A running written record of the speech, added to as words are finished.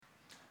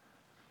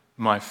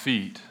My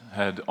feet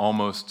had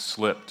almost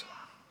slipped.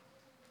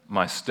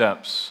 My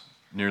steps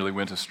nearly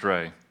went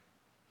astray.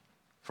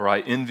 For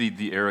I envied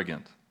the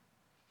arrogant.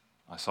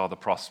 I saw the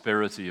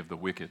prosperity of the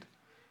wicked.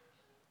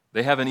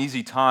 They have an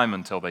easy time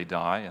until they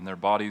die, and their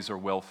bodies are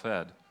well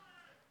fed.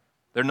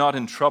 They're not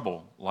in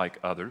trouble like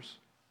others.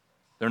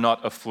 They're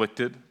not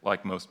afflicted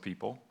like most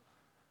people.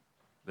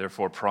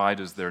 Therefore, pride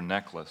is their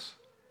necklace,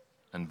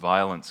 and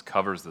violence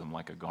covers them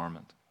like a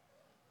garment.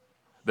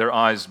 Their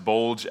eyes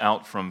bulge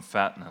out from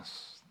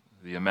fatness.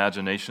 The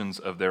imaginations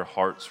of their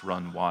hearts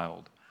run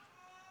wild.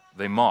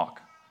 They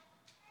mock,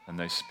 and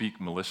they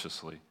speak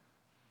maliciously.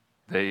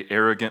 They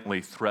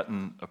arrogantly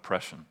threaten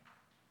oppression.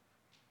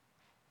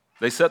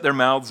 They set their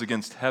mouths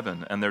against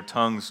heaven, and their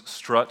tongues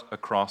strut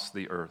across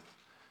the earth.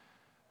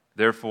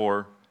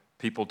 Therefore,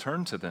 people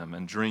turn to them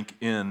and drink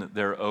in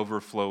their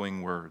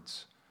overflowing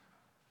words.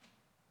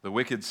 The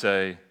wicked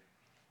say,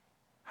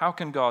 "How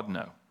can God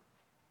know?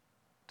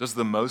 Does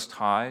the Most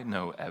High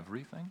know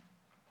everything?"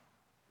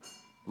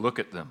 Look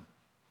at them,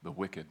 the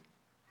wicked.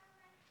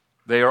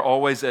 They are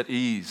always at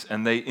ease,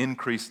 and they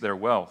increase their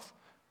wealth.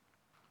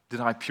 Did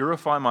I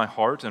purify my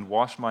heart and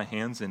wash my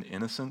hands in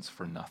innocence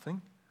for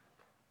nothing?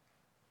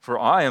 For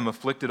I am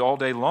afflicted all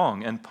day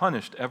long and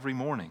punished every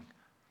morning.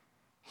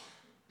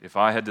 If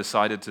I had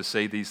decided to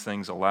say these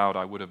things aloud,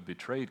 I would have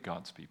betrayed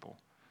God's people.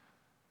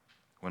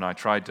 When I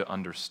tried to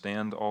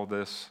understand all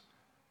this,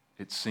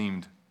 it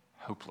seemed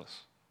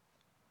hopeless.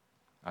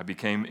 I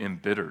became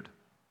embittered,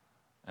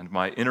 and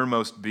my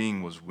innermost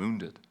being was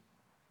wounded.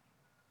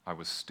 I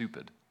was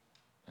stupid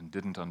and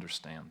didn't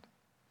understand.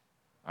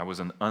 I was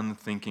an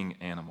unthinking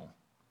animal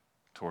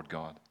toward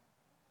God.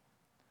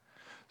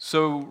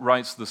 So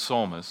writes the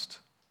psalmist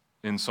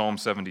in Psalm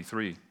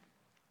 73.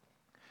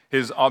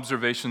 His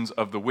observations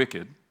of the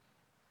wicked,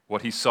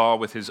 what he saw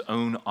with his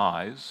own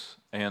eyes,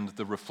 and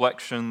the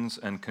reflections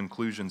and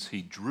conclusions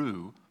he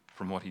drew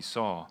from what he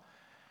saw,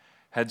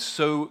 had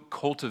so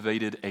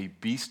cultivated a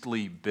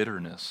beastly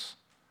bitterness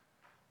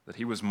that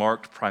he was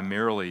marked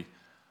primarily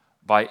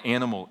by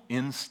animal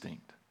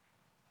instinct,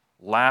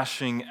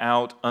 lashing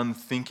out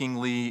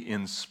unthinkingly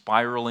in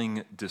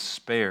spiraling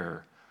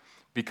despair,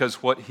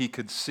 because what he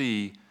could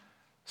see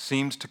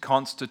seemed to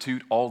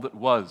constitute all that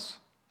was,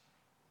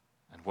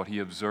 and what he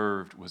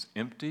observed was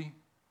empty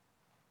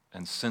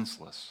and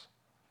senseless,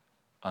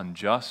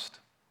 unjust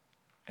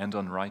and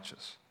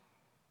unrighteous.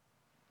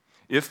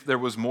 If there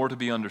was more to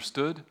be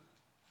understood,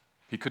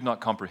 he could not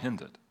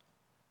comprehend it.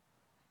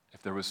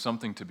 If there was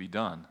something to be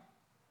done,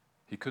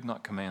 he could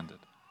not command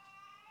it.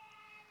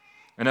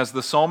 And as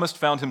the psalmist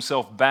found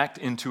himself backed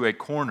into a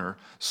corner,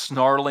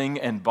 snarling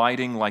and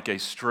biting like a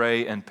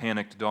stray and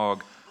panicked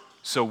dog,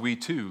 so we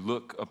too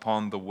look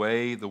upon the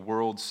way the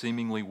world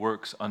seemingly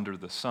works under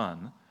the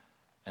sun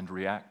and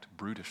react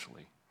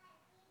brutishly,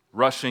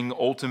 rushing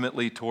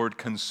ultimately toward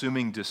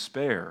consuming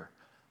despair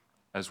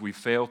as we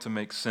fail to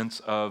make sense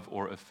of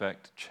or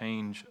effect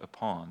change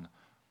upon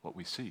what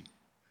we see.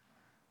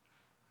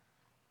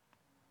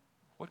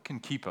 What can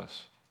keep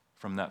us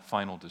from that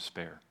final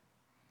despair?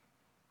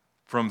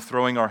 From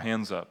throwing our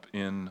hands up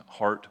in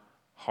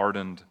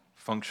heart-hardened,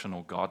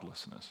 functional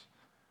godlessness?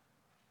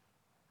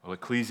 Well,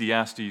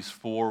 Ecclesiastes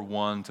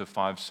 4:1 to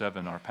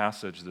 5:7, our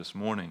passage this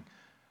morning,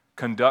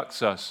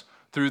 conducts us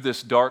through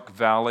this dark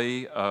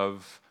valley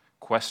of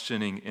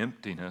questioning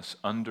emptiness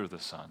under the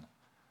sun.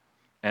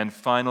 And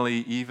finally,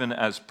 even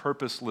as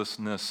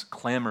purposelessness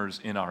clamors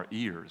in our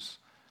ears,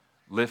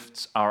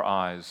 lifts our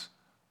eyes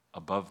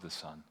above the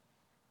sun.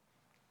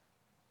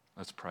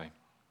 Let's pray.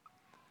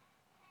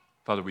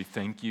 Father, we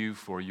thank you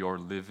for your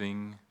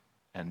living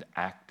and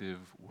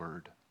active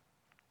word.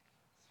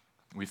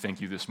 We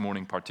thank you this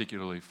morning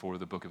particularly for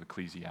the book of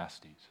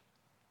Ecclesiastes.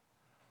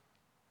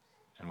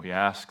 And we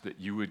ask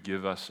that you would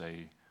give us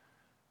a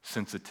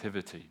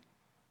sensitivity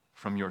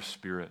from your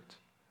Spirit,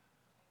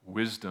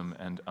 wisdom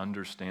and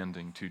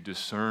understanding to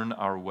discern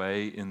our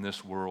way in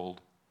this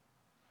world,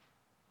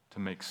 to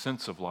make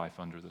sense of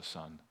life under the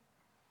sun,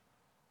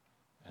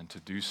 and to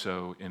do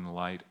so in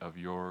light of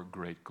your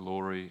great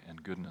glory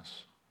and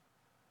goodness,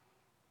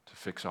 to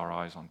fix our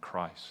eyes on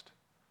Christ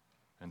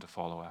and to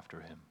follow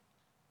after him.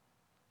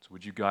 So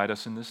would you guide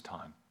us in this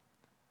time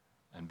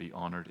and be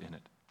honored in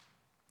it?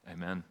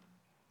 Amen.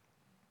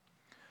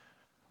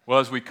 Well,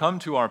 as we come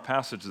to our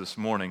passage this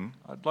morning,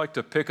 I'd like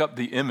to pick up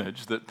the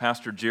image that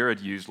Pastor Jared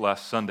used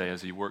last Sunday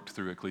as he worked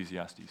through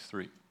Ecclesiastes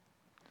 3.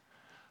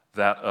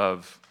 That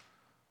of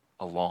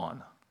a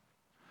lawn,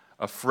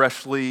 a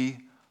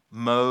freshly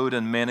mowed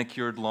and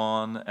manicured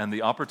lawn, and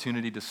the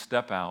opportunity to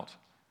step out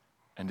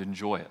and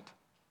enjoy it.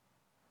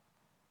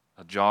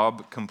 A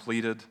job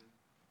completed,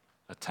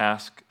 a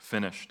task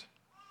finished.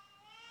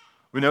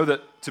 We know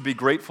that to be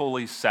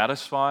gratefully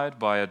satisfied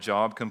by a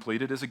job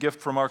completed is a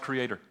gift from our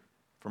Creator,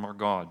 from our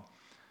God.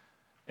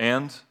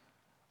 And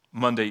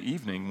Monday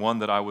evening, one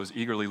that I was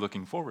eagerly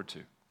looking forward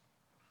to.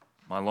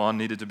 My lawn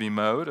needed to be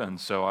mowed, and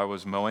so I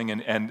was mowing,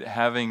 and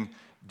having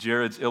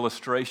Jared's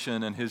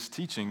illustration and his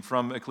teaching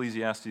from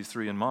Ecclesiastes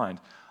 3 in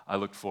mind, I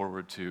looked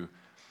forward to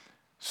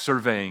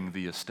surveying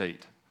the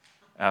estate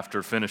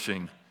after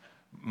finishing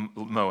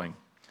mowing.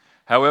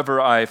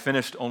 However, I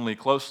finished only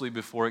closely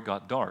before it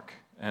got dark,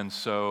 and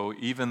so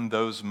even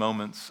those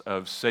moments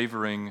of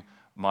savoring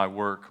my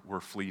work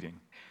were fleeting.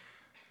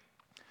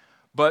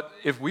 But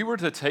if we were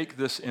to take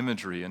this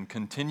imagery and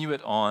continue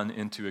it on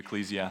into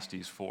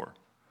Ecclesiastes 4,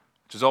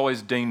 which is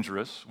always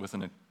dangerous with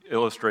an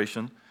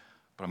illustration,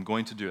 but I'm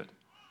going to do it.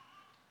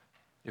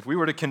 If we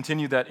were to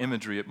continue that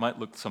imagery, it might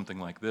look something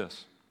like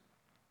this.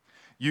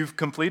 You've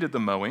completed the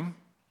mowing.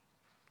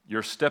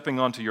 You're stepping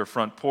onto your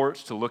front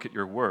porch to look at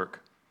your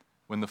work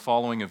when the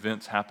following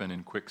events happen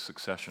in quick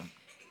succession.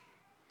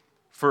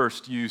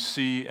 First, you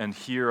see and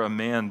hear a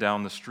man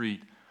down the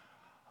street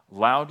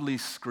loudly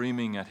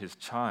screaming at his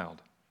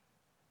child.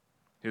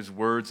 His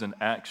words and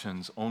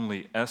actions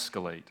only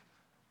escalate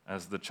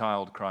as the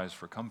child cries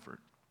for comfort.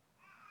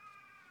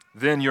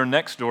 Then your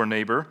next door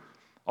neighbor,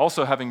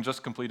 also having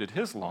just completed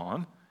his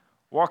lawn,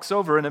 walks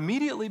over and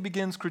immediately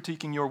begins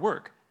critiquing your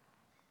work,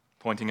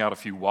 pointing out a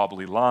few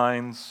wobbly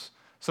lines,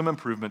 some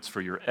improvements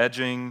for your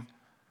edging,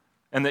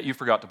 and that you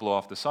forgot to blow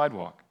off the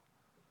sidewalk.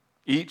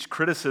 Each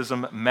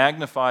criticism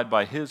magnified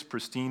by his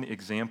pristine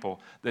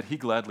example that he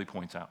gladly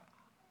points out.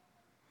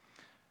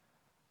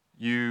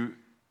 You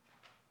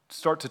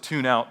start to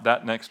tune out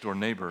that next door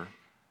neighbor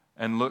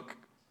and look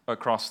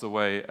across the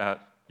way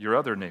at your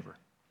other neighbor.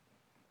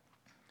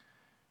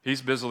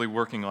 He's busily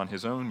working on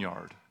his own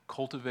yard,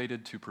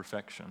 cultivated to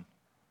perfection,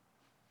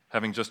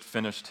 having just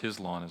finished his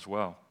lawn as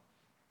well.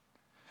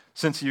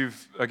 Since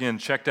you've, again,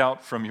 checked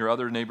out from your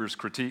other neighbor's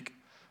critique,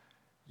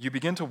 you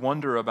begin to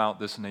wonder about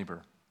this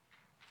neighbor.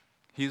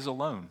 He's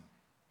alone.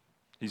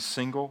 He's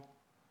single.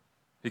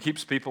 He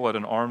keeps people at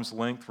an arm's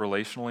length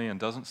relationally and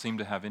doesn't seem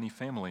to have any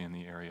family in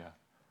the area.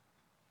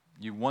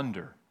 You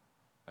wonder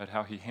at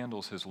how he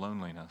handles his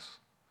loneliness,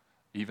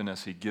 even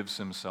as he gives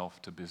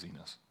himself to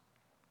busyness.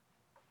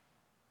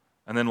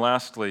 And then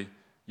lastly,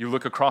 you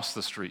look across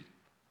the street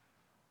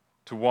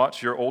to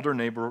watch your older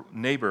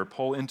neighbor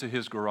pull into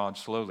his garage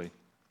slowly.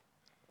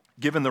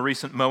 Given the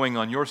recent mowing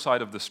on your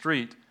side of the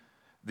street,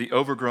 the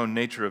overgrown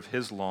nature of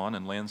his lawn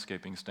and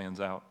landscaping stands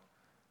out.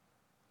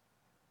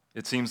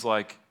 It seems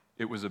like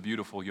it was a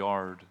beautiful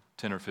yard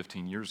 10 or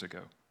 15 years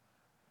ago,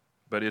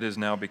 but it has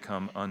now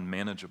become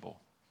unmanageable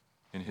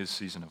in his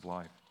season of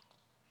life.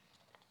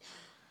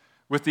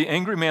 With the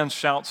angry man's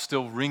shout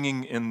still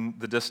ringing in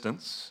the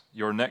distance,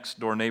 your next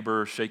door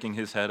neighbor shaking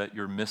his head at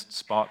your missed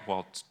spot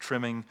while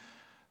trimming,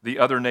 the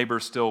other neighbor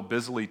still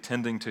busily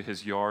tending to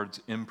his yard's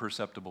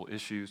imperceptible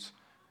issues,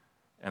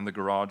 and the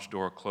garage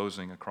door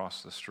closing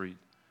across the street,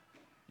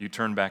 you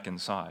turn back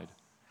inside.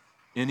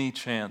 Any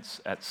chance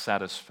at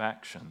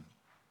satisfaction,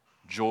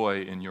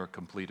 joy in your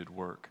completed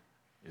work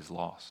is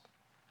lost.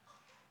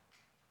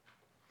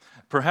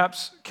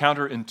 Perhaps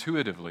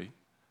counterintuitively,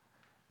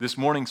 this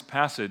morning's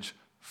passage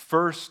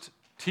first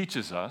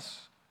teaches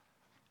us,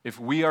 if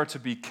we are to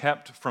be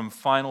kept from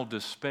final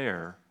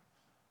despair,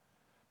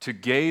 to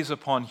gaze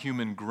upon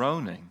human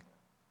groaning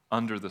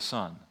under the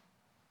sun.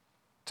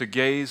 To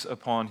gaze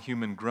upon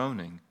human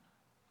groaning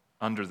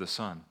under the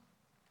sun.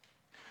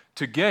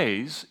 To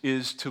gaze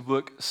is to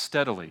look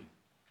steadily,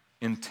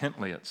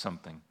 intently at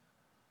something,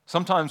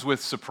 sometimes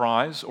with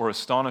surprise or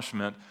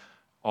astonishment,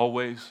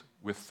 always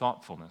with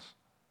thoughtfulness.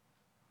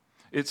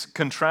 It's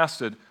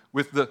contrasted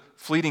with the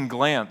fleeting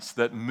glance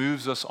that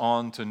moves us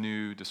on to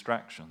new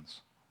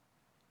distractions.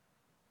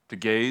 To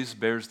gaze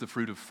bears the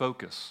fruit of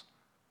focus.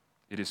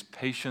 It is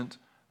patient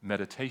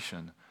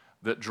meditation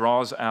that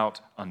draws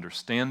out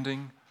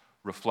understanding,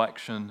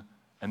 reflection,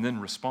 and then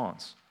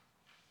response,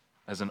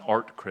 as an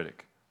art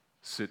critic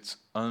sits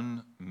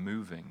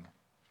unmoving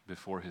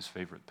before his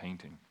favorite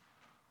painting.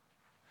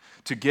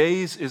 To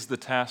gaze is the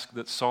task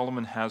that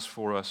Solomon has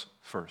for us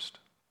first.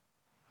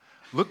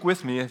 Look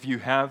with me, if you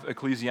have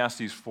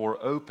Ecclesiastes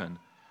 4 open,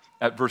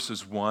 at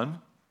verses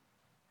 1,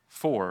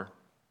 4,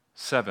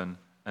 7,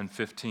 and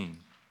 15.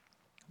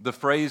 The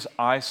phrase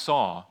 "I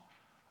saw"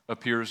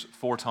 appears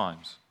 4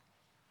 times.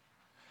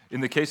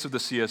 In the case of the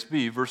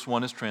CSB, verse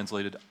 1 is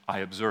translated "I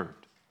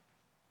observed."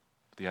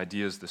 The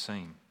idea is the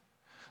same.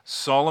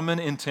 Solomon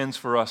intends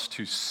for us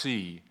to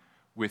see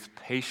with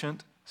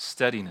patient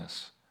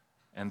steadiness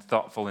and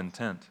thoughtful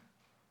intent.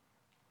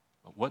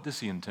 But what does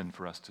he intend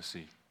for us to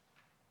see?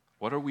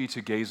 What are we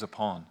to gaze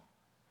upon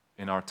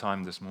in our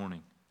time this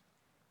morning?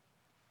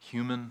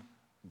 Human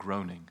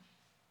groaning.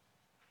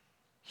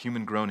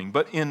 Human groaning,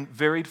 but in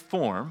varied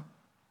form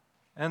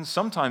and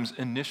sometimes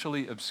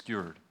initially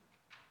obscured.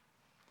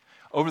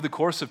 Over the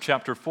course of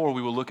chapter 4,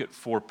 we will look at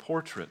 4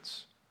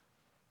 portraits.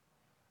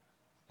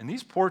 And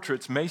these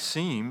portraits may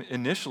seem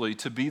initially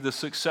to be the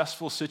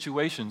successful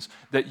situations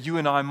that you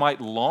and I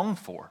might long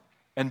for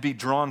and be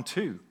drawn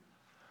to.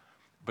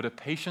 But a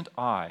patient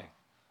eye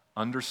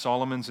under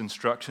Solomon's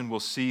instruction will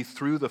see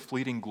through the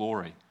fleeting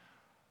glory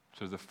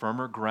to the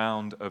firmer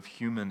ground of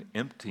human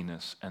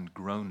emptiness and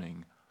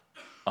groaning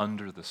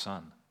under the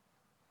sun.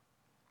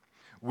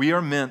 We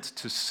are meant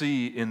to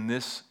see in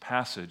this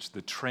passage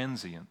the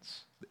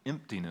transience, the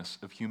emptiness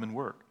of human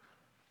work.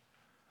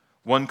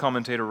 One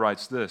commentator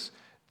writes this: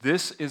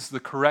 "This is the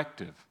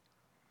corrective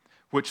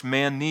which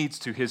man needs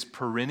to his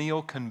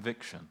perennial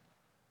conviction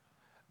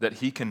that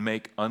he can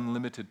make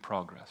unlimited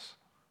progress.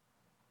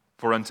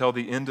 For until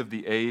the end of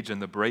the age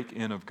and the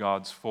break-in of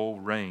God's full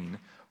reign,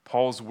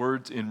 Paul's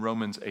words in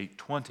Romans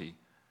 8:20,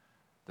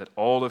 that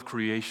all of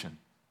creation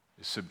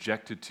is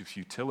subjected to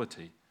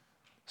futility,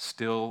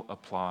 still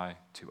apply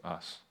to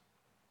us.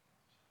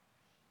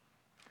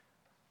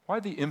 Why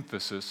the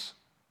emphasis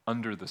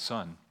under the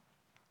sun?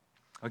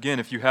 Again,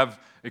 if you have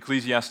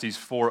Ecclesiastes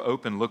 4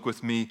 open, look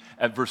with me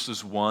at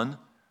verses 1,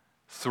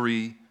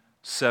 3,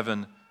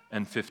 7,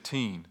 and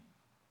 15.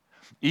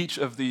 Each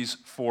of these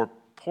four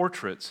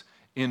portraits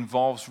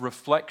involves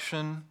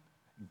reflection,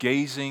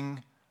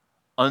 gazing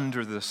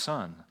under the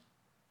sun.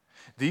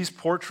 These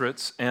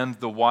portraits and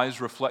the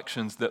wise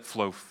reflections that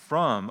flow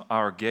from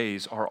our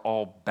gaze are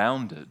all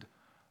bounded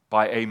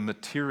by a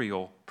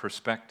material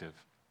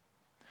perspective.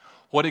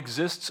 What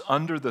exists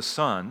under the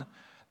sun,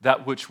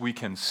 that which we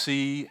can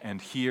see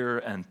and hear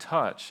and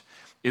touch,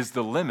 is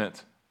the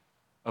limit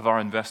of our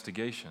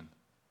investigation.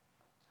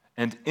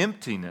 And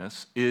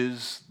emptiness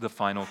is the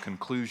final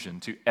conclusion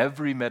to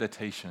every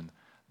meditation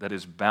that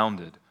is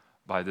bounded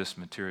by this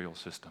material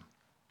system.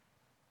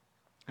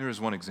 Here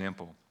is one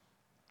example.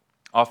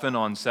 Often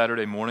on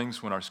Saturday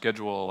mornings when our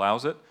schedule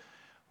allows it,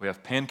 we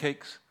have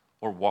pancakes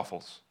or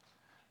waffles.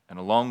 And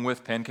along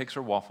with pancakes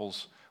or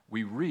waffles,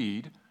 we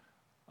read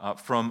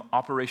from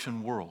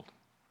Operation World,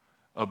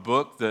 a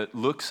book that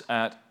looks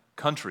at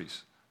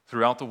countries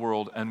throughout the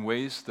world and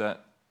ways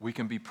that we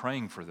can be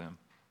praying for them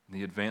in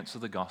the advance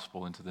of the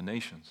gospel into the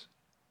nations.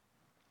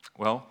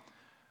 Well,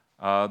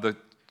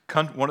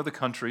 one of the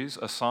countries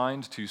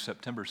assigned to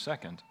September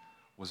 2nd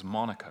was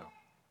Monaco.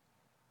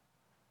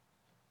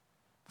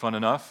 Fun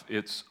enough,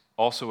 it's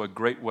also a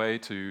great way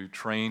to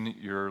train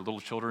your little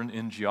children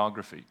in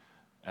geography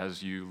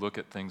as you look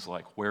at things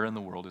like where in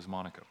the world is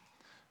Monaco,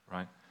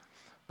 right?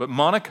 But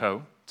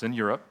Monaco, it's in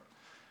Europe.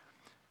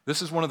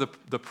 This is one of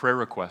the prayer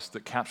requests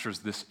that captures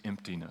this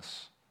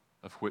emptiness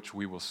of which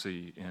we will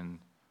see in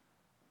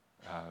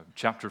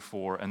chapter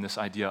 4 and this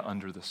idea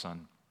under the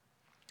sun.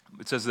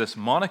 It says this: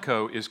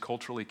 Monaco is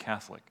culturally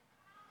Catholic,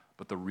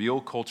 but the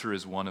real culture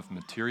is one of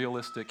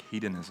materialistic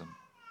hedonism.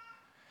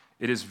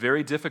 It is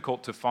very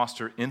difficult to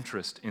foster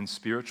interest in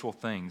spiritual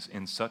things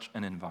in such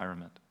an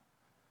environment.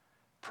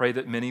 Pray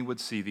that many would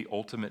see the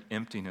ultimate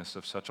emptiness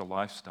of such a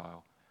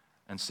lifestyle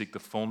and seek the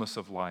fullness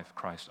of life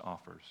Christ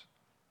offers.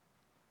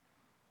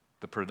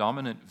 The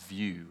predominant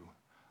view,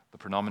 the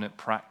predominant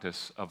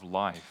practice of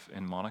life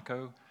in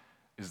Monaco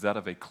is that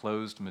of a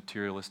closed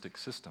materialistic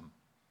system.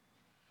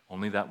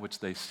 Only that which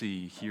they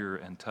see, hear,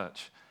 and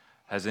touch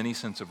has any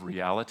sense of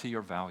reality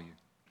or value.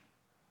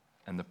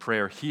 And the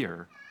prayer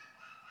here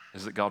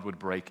is that God would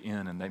break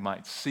in and they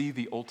might see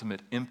the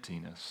ultimate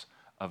emptiness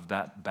of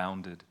that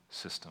bounded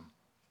system.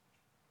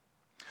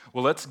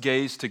 Well, let's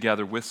gaze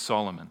together with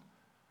Solomon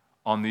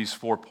on these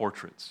four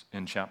portraits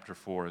in chapter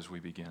 4 as we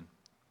begin.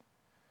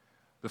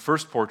 The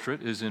first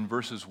portrait is in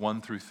verses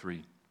 1 through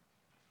 3.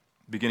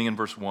 Beginning in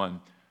verse 1,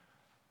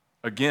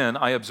 again,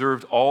 I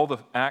observed all the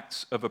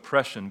acts of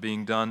oppression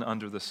being done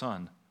under the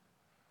sun.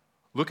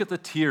 Look at the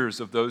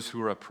tears of those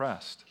who are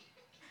oppressed.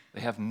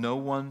 They have no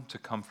one to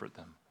comfort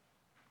them.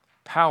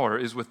 Power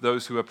is with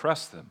those who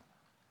oppress them.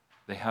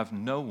 They have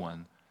no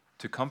one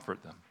to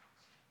comfort them.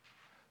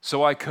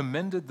 So I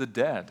commended the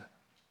dead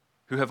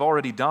who have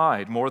already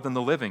died more than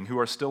the living who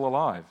are still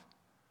alive.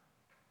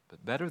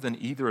 But better than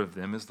either of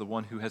them is the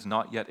one who has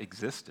not yet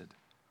existed,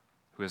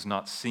 who has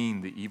not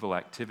seen the evil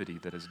activity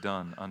that is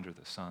done under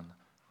the sun.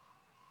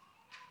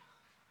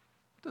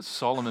 What does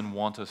Solomon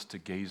want us to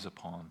gaze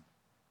upon,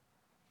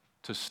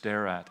 to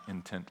stare at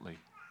intently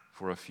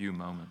for a few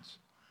moments?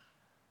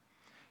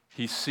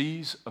 He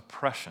sees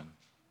oppression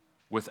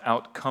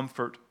without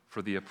comfort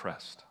for the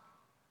oppressed.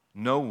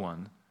 No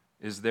one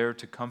is there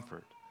to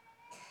comfort.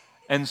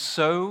 And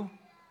so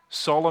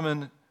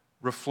Solomon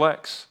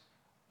reflects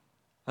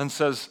and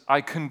says,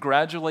 I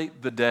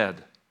congratulate the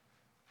dead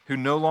who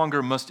no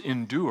longer must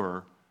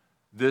endure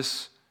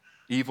this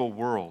evil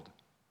world.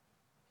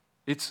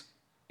 It's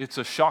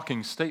a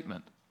shocking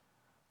statement,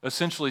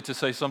 essentially to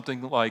say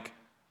something like,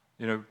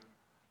 well,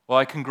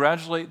 I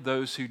congratulate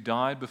those who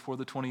died before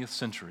the 20th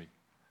century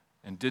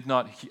and did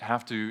not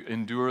have to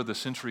endure the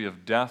century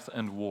of death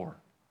and war.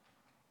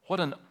 What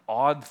an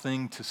odd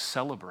thing to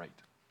celebrate,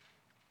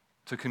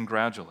 to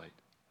congratulate.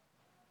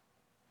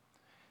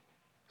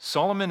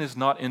 Solomon is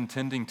not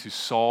intending to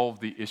solve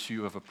the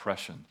issue of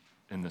oppression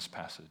in this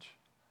passage,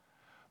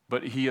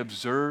 but he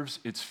observes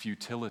its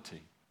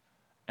futility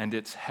and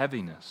its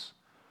heaviness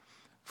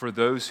for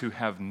those who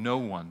have no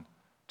one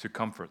to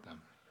comfort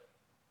them.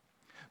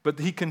 But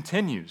he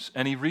continues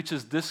and he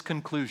reaches this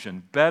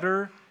conclusion: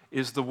 better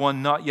is the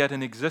one not yet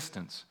in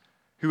existence,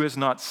 who has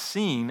not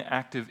seen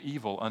active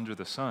evil under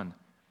the sun.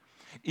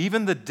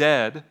 Even the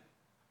dead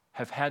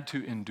have had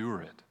to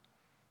endure it,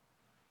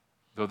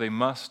 though they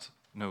must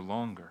no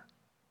longer.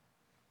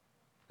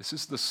 This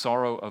is the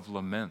sorrow of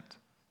lament,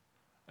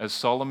 as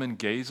Solomon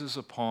gazes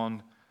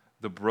upon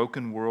the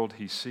broken world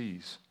he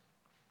sees.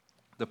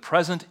 The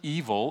present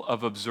evil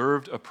of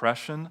observed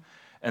oppression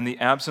and the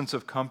absence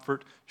of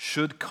comfort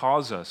should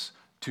cause us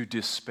to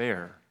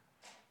despair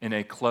in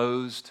a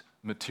closed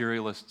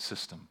materialist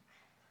system.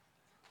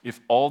 If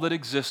all that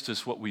exists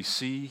is what we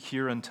see,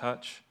 hear, and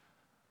touch,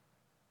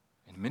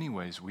 in many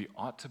ways we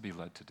ought to be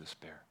led to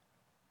despair.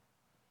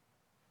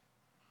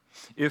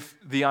 If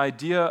the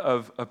idea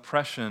of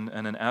oppression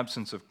and an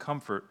absence of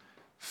comfort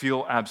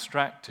feel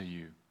abstract to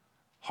you,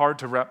 hard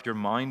to wrap your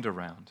mind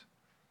around,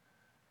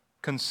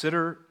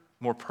 consider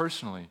more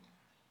personally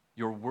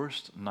your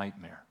worst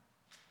nightmare.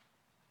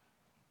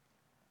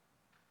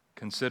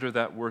 Consider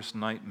that worst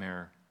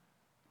nightmare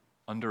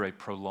under a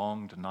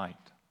prolonged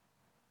night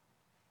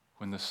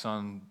when the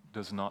sun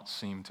does not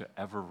seem to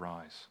ever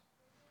rise,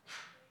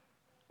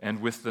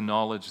 and with the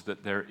knowledge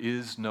that there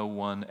is no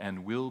one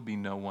and will be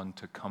no one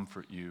to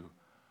comfort you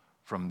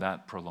from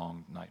that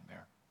prolonged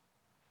nightmare.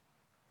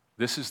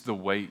 This is the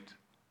weight,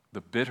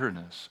 the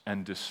bitterness,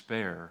 and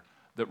despair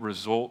that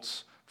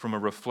results from a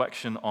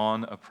reflection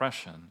on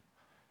oppression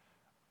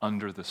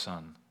under the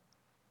sun.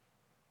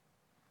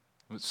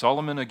 But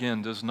Solomon,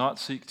 again, does not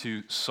seek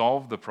to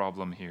solve the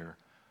problem here,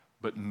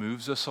 but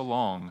moves us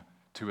along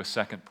to a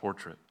second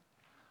portrait,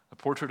 a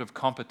portrait of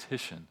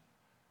competition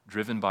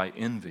driven by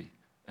envy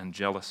and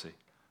jealousy.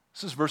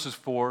 This is verses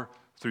 4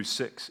 through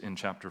 6 in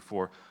chapter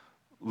 4.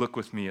 Look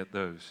with me at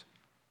those.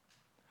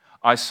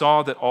 I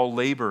saw that all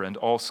labor and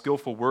all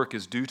skillful work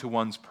is due to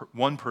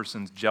one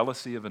person's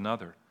jealousy of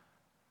another.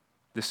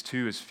 This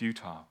too is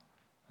futile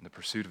and the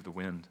pursuit of the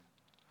wind.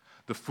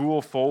 The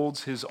fool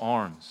folds his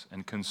arms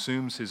and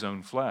consumes his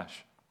own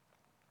flesh.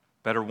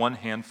 Better one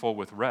handful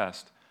with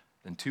rest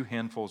than two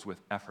handfuls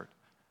with effort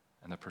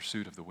and the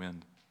pursuit of the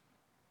wind.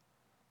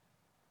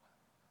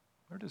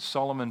 Where does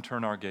Solomon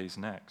turn our gaze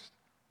next?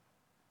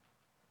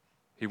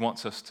 He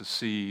wants us to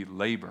see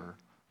labor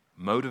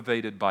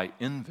motivated by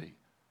envy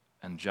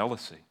and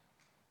jealousy.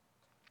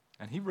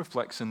 And he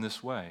reflects in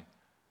this way,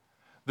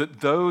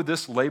 that though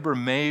this labor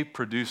may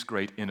produce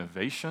great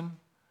innovation,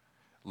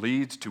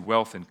 leads to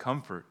wealth and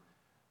comfort,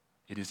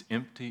 it is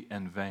empty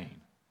and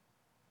vain.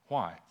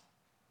 Why?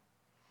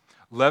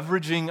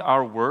 Leveraging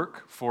our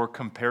work for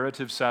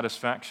comparative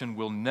satisfaction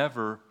will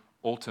never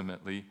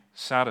ultimately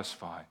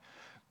satisfy,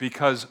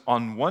 because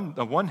on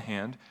the one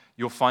hand,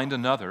 you'll find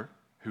another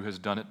who has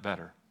done it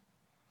better,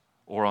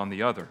 or on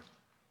the other,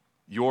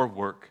 your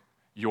work,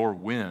 your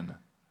win,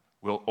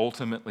 will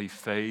ultimately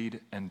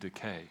fade and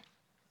decay.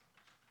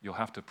 You'll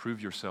have to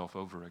prove yourself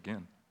over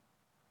again.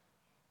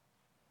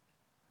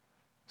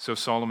 So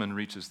Solomon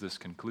reaches this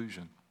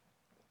conclusion.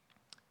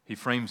 He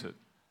frames it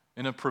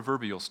in a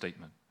proverbial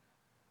statement.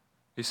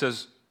 He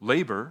says,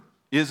 labor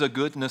is a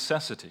good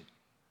necessity.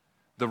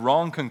 The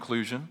wrong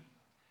conclusion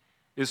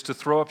is to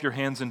throw up your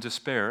hands in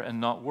despair and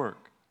not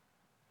work.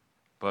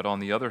 But on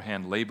the other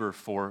hand, labor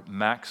for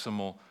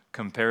maximal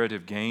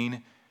comparative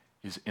gain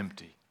is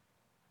empty.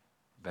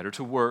 Better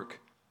to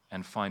work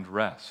and find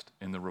rest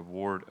in the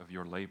reward of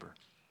your labor.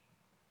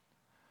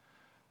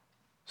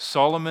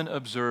 Solomon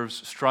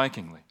observes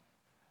strikingly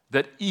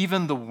that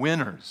even the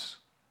winners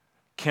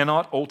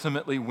cannot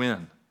ultimately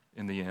win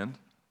in the end,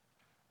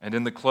 and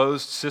in the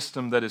closed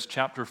system that is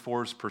chapter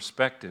 4's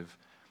perspective,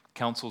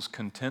 counsels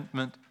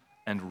contentment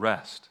and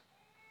rest,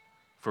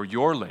 for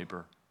your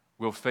labor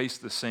will face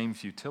the same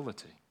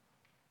futility.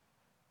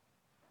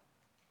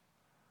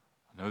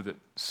 I know that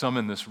some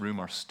in this room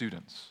are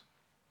students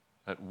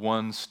at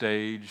one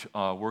stage,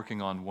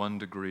 working on one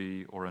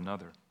degree or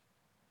another.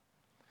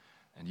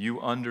 And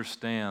you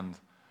understand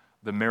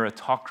the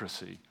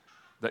meritocracy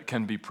that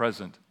can be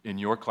present in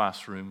your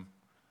classroom,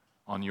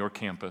 on your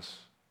campus,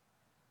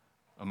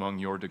 among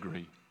your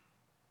degree,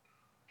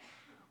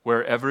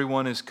 where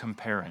everyone is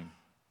comparing,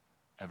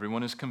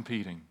 everyone is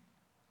competing,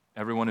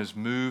 everyone is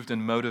moved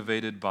and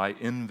motivated by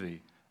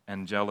envy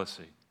and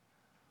jealousy.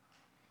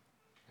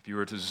 If you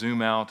were to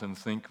zoom out and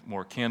think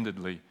more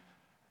candidly,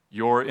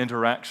 your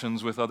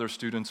interactions with other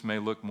students may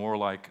look more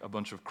like a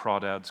bunch of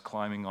crawdads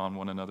climbing on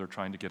one another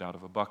trying to get out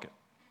of a bucket,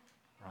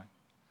 right?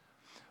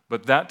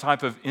 But that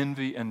type of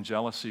envy and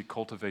jealousy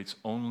cultivates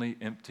only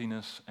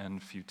emptiness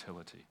and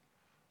futility.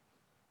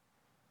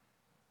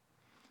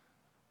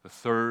 The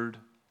third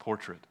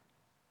portrait,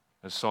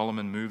 as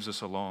Solomon moves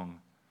us along,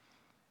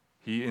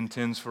 he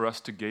intends for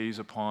us to gaze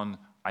upon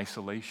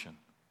isolation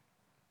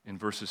in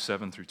verses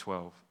 7 through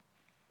 12.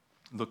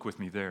 Look with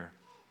me there.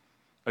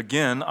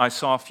 Again, I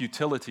saw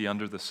futility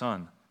under the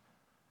sun.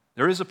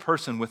 There is a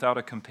person without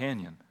a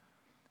companion,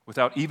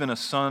 without even a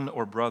son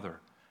or brother.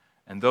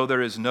 And though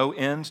there is no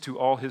end to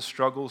all his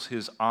struggles,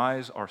 his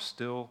eyes are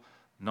still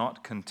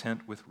not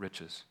content with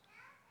riches.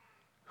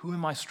 Who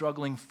am I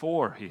struggling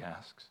for, he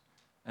asks,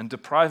 and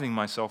depriving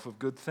myself of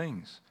good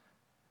things?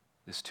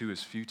 This too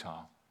is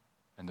futile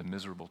and a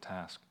miserable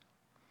task.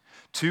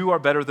 Two are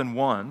better than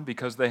one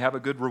because they have a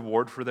good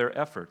reward for their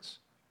efforts.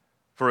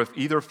 For if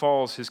either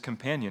falls, his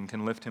companion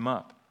can lift him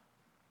up.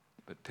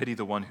 But pity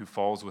the one who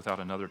falls without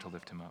another to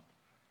lift him up.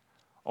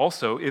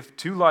 Also, if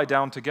two lie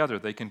down together,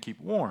 they can keep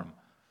warm.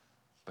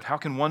 But how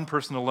can one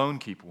person alone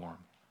keep warm?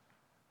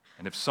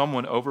 And if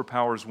someone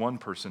overpowers one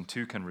person,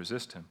 two can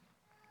resist him.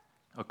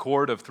 A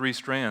cord of 3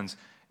 strands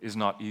is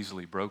not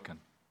easily broken.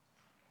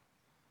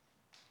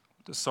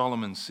 What does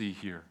Solomon see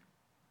here?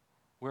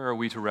 Where are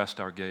we to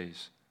rest our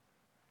gaze?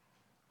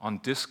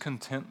 On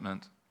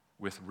discontentment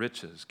with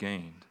riches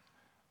gained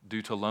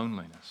due to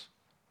loneliness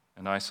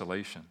and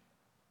isolation.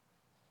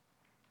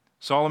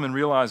 Solomon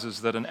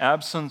realizes that an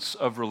absence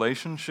of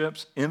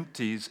relationships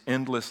empties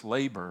endless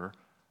labor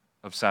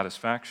of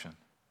satisfaction.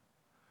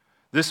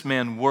 This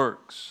man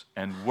works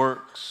and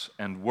works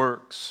and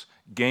works,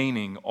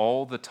 gaining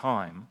all the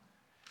time,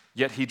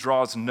 yet he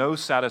draws no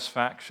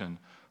satisfaction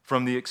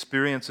from the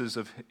experiences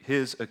of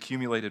his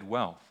accumulated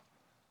wealth.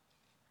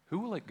 Who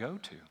will it go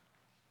to?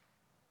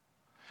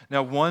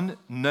 Now, one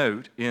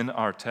note in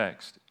our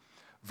text,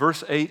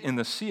 verse 8 in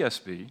the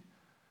CSB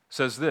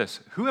says this: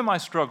 "Who am I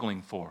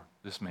struggling for?"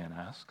 this man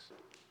asks,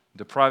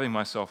 "depriving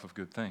myself of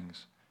good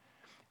things."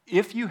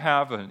 If you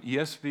have an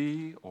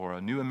ESV or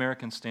a New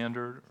American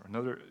Standard or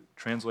another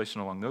translation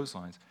along those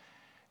lines,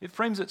 it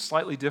frames it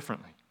slightly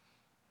differently.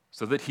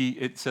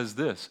 It says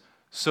this,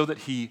 so that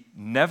he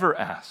never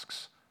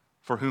asks,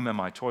 "For whom am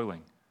I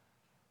toiling?"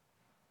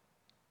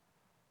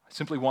 I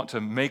simply want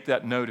to make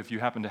that note, if you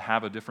happen to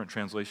have a different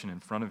translation in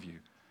front of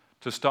you,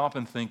 to stop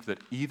and think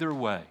that either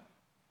way,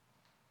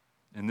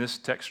 in this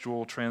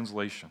textual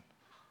translation,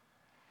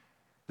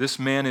 this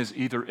man is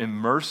either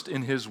immersed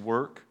in his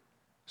work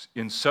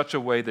in such a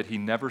way that he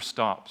never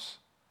stops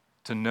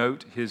to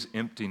note his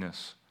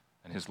emptiness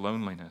and his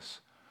loneliness,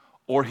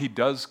 or he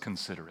does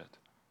consider it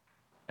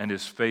and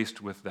is faced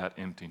with that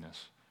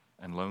emptiness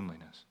and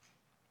loneliness.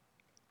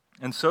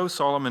 And so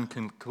Solomon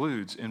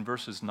concludes in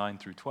verses 9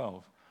 through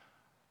 12,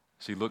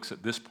 as he looks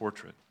at this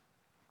portrait.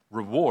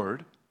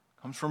 Reward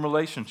comes from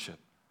relationship.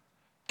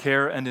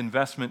 Care and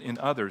investment in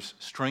others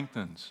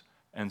strengthens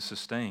and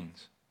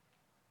sustains.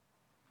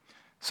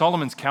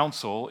 Solomon's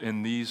counsel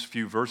in these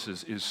few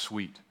verses is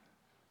sweet,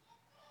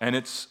 and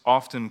it's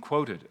often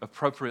quoted,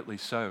 appropriately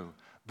so.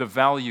 The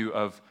value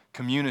of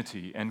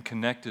community and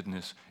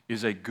connectedness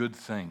is a good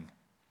thing.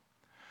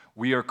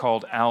 We are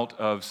called out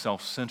of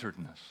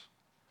self-centeredness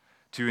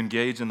to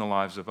engage in the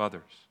lives of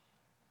others.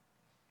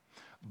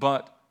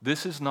 But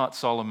this is not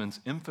Solomon's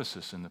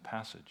emphasis in the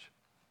passage.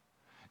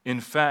 In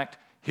fact,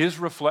 his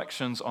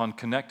reflections on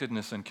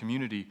connectedness and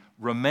community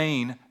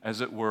remain,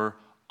 as it were,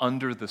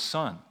 under the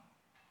sun.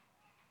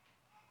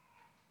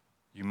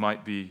 You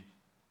might be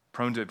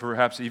prone to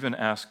perhaps even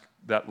ask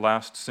that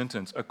last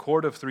sentence, "A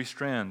cord of 3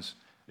 strands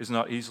is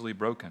not easily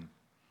broken."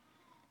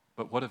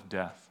 But what of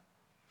death,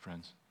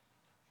 friends?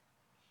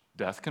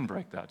 Death can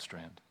break that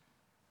strand.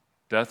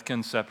 Death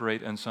can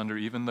separate and sunder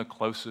even the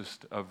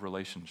closest of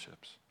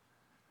relationships.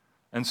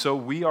 And so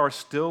we are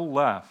still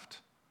left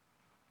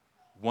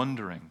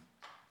wondering,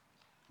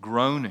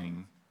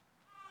 groaning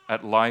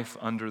at life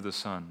under the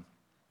sun.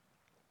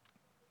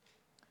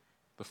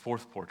 The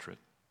fourth portrait.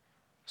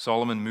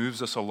 Solomon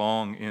moves us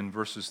along in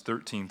verses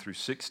 13 through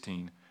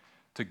 16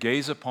 to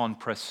gaze upon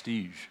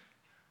prestige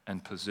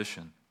and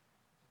position.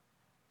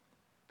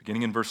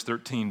 Beginning in verse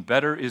 13,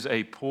 "Better is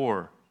a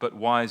poor but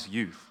wise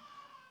youth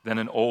than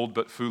an old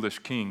but foolish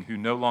king who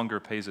no longer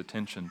pays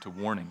attention to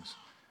warnings.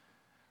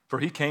 For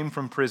he came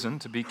from prison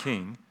to be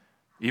king,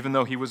 even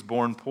though he was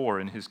born poor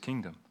in his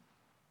kingdom.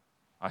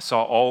 I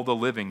saw all the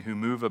living who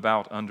move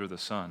about under the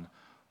sun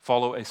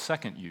follow a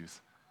second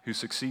youth who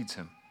succeeds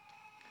him.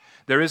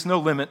 There is no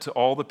limit to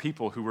all the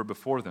people who were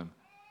before them,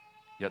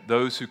 yet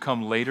those who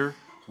come later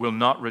will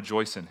not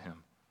rejoice in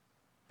him.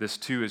 This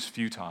too is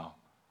futile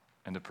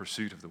and a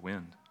pursuit of the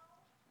wind."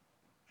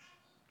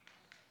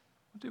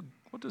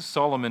 What does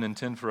Solomon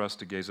intend for us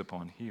to gaze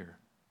upon here?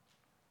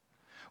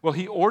 Well,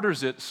 he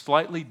orders it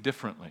slightly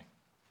differently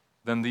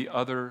than the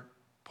other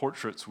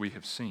portraits we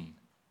have seen.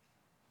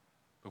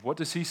 But what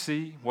does he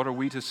see? What are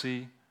we to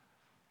see?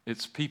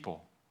 It's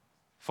people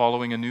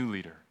following a new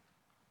leader,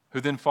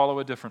 who then follow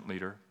a different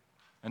leader,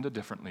 and a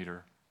different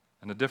leader,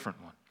 and a different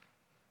one.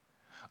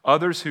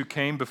 Others who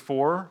came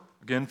before,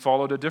 again,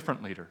 followed a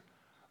different leader.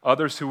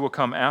 Others who will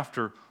come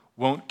after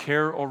won't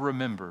care or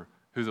remember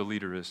who the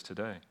leader is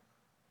today.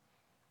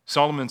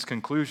 Solomon's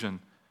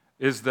conclusion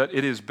is that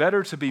it is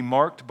better to be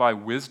marked by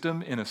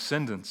wisdom in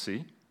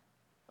ascendancy,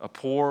 a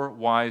poor,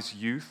 wise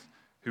youth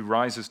who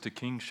rises to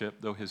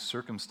kingship, though his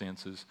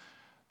circumstances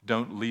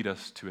don't lead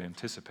us to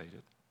anticipate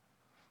it,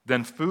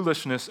 than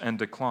foolishness and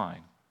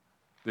decline,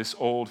 this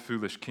old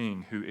foolish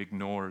king who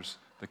ignores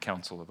the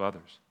counsel of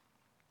others.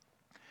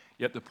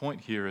 Yet the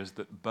point here is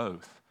that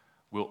both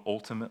will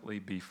ultimately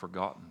be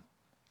forgotten.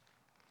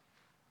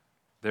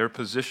 Their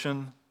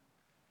position,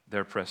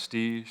 their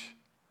prestige,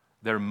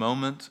 their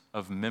moment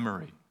of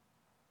memory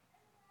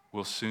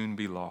will soon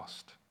be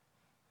lost.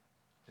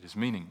 It is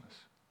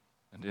meaningless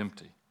and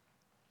empty.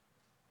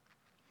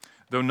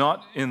 Though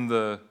not in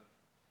the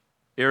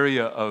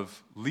area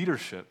of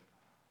leadership,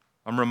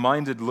 I'm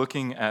reminded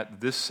looking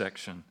at this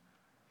section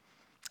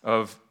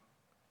of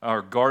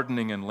our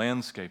gardening and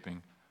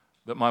landscaping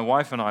that my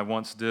wife and I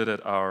once did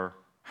at our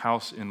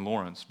house in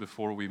Lawrence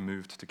before we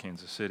moved to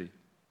Kansas City.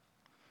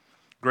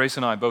 Grace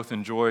and I both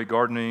enjoy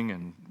gardening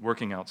and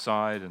working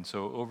outside, and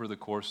so over the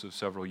course of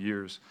several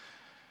years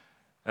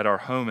at our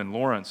home in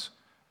Lawrence,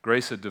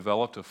 Grace had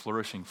developed a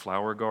flourishing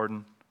flower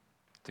garden.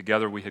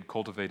 Together we had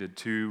cultivated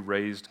 2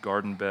 raised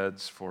garden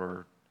beds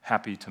for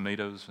happy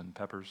tomatoes and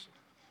peppers.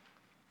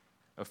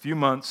 A few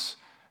months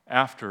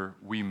after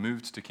we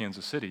moved to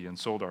Kansas City and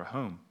sold our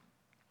home,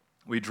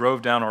 we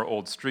drove down our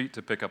old street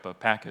to pick up a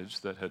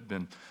package that had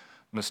been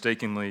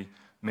mistakenly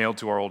mailed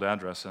to our old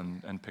address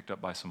and picked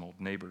up by some old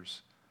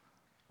neighbors.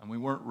 And we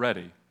weren't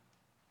ready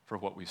for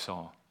what we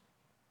saw.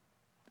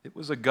 It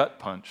was a gut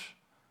punch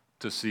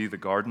to see the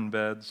garden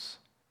beds,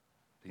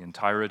 the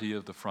entirety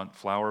of the front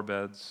flower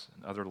beds,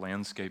 and other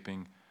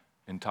landscaping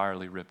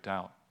entirely ripped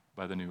out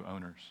by the new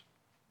owners.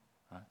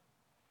 Right?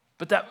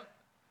 But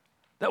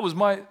that was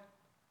my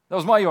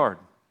yard.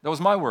 That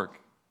was my work.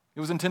 It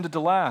was intended to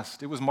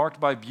last. It was marked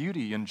by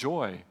beauty and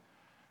joy.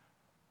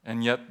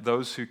 And yet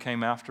those who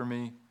came after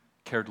me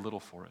cared little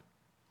for it,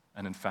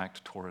 and in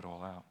fact tore it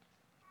all out.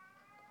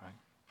 Right?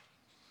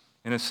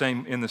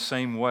 In the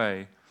same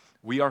way,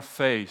 we are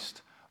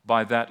faced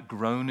by that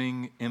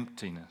groaning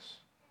emptiness.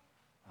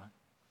 Right?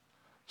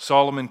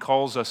 Solomon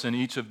calls us in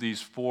each of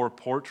these 4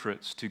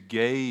 portraits to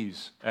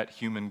gaze at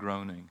human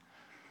groaning,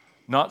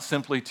 not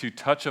simply to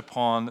touch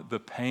upon the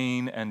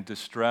pain and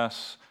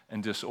distress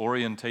and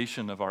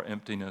disorientation of our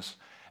emptiness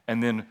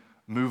and then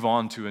move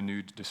on to a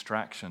new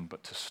distraction,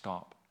 but to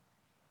stop,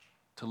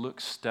 to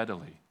look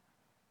steadily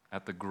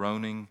at the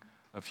groaning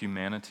of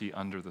humanity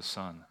under the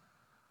sun.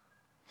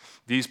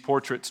 These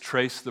portraits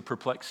trace the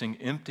perplexing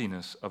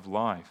emptiness of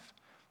life,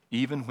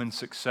 even when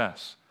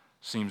success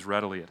seems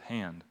readily at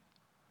hand.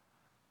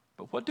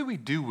 But what do we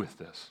do with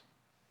this?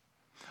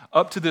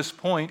 Up to this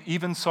point,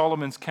 even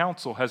Solomon's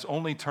counsel has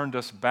only turned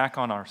us back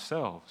on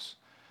ourselves,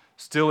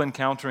 still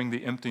encountering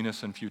the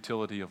emptiness and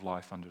futility of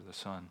life under the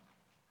sun.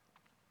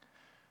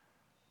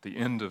 The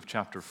end of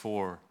chapter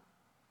 4,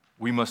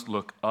 we must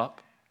look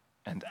up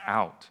and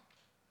out,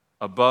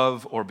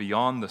 above or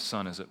beyond the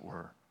sun, as it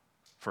were,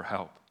 for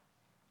help.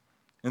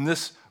 And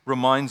this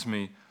reminds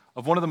me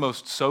of one of the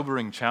most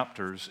sobering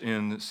chapters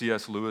in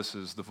C.S.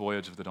 Lewis's The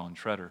Voyage of the Dawn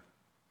Treader.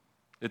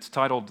 It's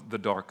titled The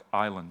Dark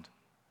Island.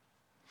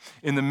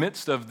 In the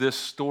midst of this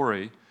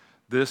story,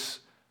 this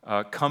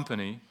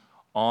company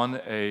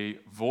on a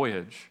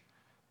voyage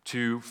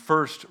to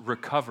first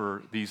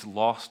recover these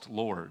lost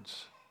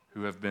lords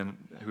who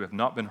have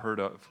not been heard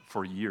of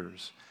for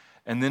years,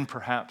 and then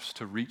perhaps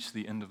to reach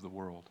the end of the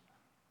world.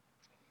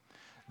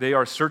 They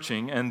are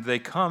searching, and they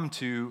come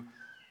to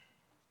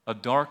a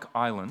dark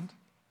island.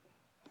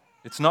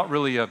 It's not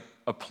really a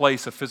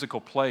place, a physical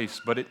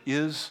place, but it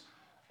is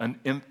an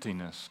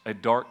emptiness, a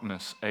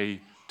darkness, a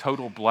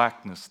total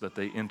blackness that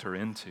they enter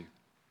into.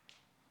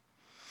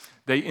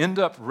 They end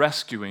up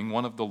rescuing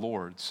one of the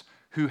lords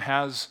who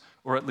has,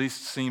 or at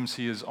least seems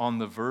he is on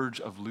the verge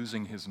of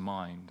losing his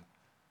mind,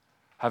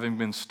 having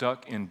been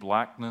stuck in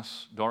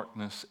blackness,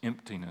 darkness,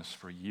 emptiness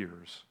for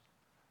years.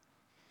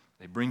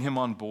 They bring him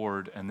on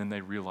board, and then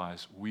they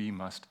realize, we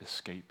must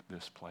escape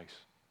this place.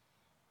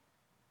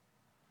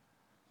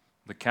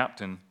 The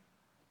captain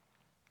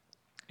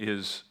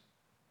is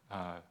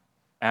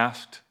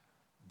asked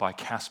by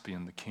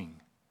Caspian the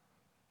king,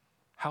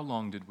 how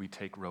long did we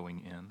take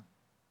rowing in?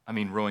 I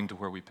mean, rowing to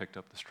where we picked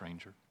up the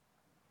stranger.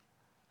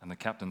 And the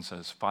captain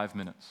says, 5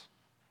 minutes.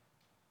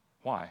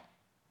 Why?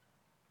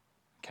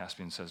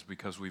 Caspian says,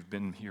 because we've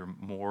been here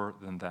more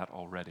than that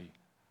already,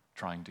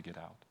 trying to get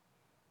out.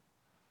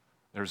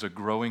 There's a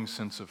growing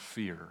sense of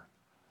fear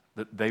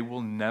that they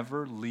will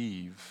never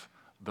leave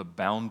the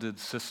bounded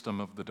system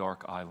of the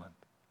dark island.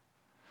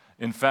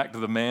 In fact,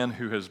 the man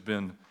who has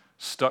been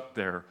stuck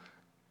there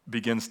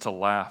begins to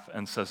laugh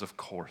and says, of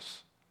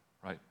course,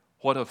 right?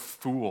 What a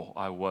fool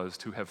I was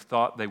to have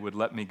thought they would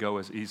let me go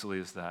as easily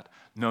as that.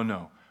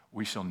 No,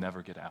 we shall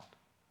never get out.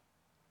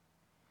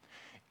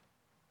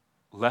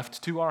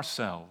 Left to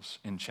ourselves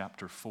in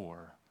chapter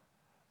 4,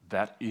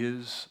 that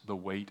is the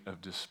weight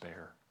of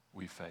despair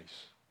we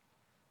face.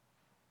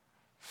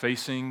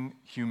 Facing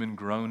human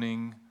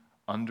groaning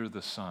under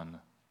the sun,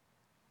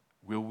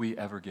 will we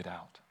ever get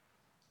out?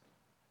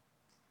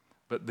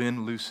 But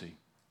then Lucy,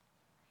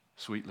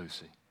 sweet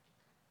Lucy,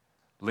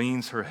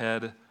 leans her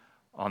head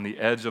on the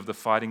edge of the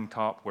fighting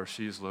top where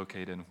she is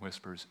located and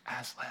whispers,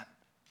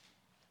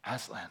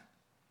 Aslan,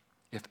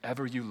 if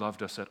ever you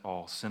loved us at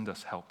all, send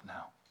us help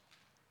now.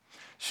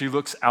 She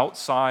looks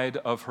outside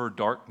of her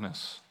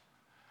darkness,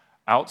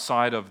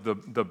 outside of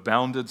the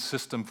bounded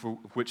system for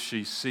which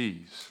she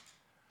sees,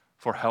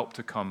 for help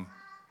to come.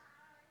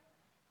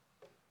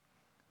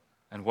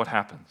 And what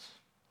happens?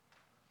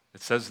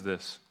 It says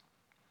this,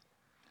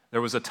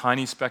 there was a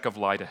tiny speck of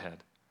light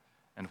ahead,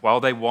 and while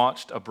they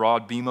watched, a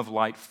broad beam of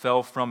light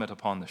fell from it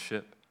upon the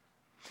ship.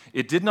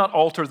 It did not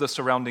alter the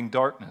surrounding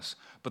darkness,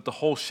 but the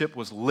whole ship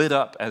was lit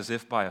up as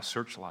if by a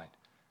searchlight.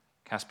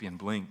 Caspian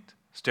blinked,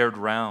 stared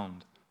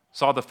round,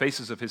 saw the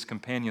faces of his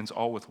companions,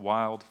 all with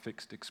wild,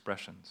 fixed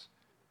expressions.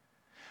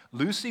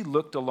 Lucy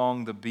looked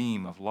along the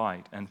beam of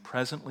light and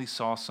presently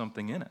saw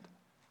something in it.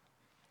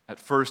 At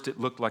first it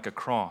looked like a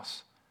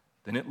cross,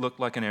 Then it looked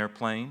like an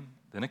airplane,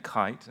 then a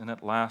kite, and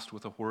at last,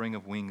 with a whirring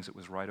of wings, it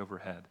was right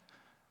overhead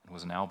and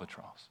was an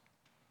albatross.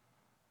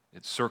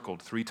 It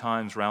circled 3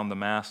 times round the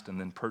mast and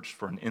then perched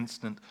for an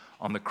instant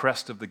on the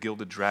crest of the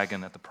gilded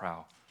dragon at the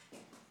prow.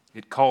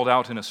 It called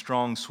out in a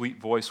strong, sweet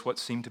voice what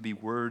seemed to be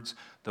words,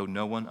 though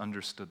no one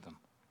understood them.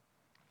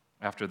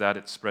 After that,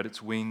 it spread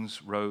its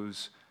wings,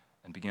 rose,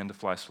 and began to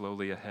fly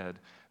slowly ahead,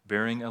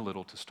 bearing a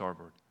little to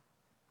starboard.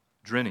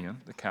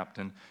 Drinian, the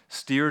captain,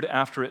 steered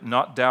after it,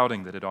 not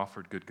doubting that it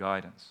offered good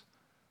guidance.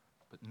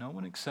 But no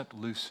one except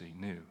Lucy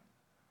knew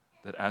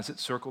that as it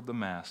circled the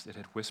mast, it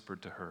had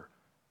whispered to her,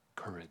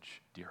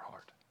 "Courage, dear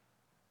heart."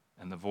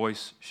 And the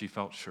voice, she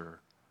felt sure,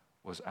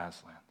 was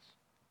Aslan's.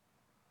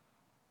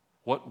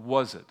 What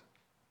was it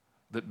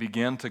that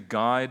began to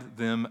guide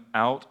them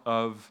out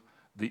of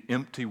the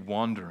empty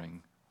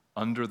wandering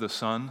under the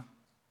sun,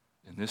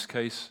 in this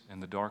case, in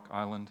the dark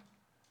island?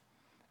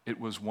 It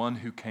was one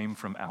who came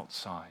from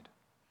outside,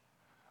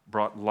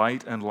 brought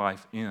light and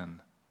life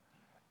in,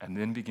 and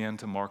then began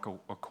to mark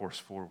a course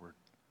forward.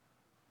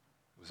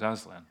 It was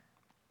Aslan.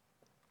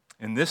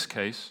 In this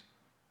case,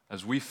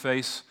 as we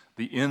face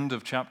the end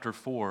of chapter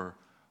 4,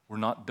 we're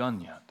not done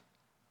yet.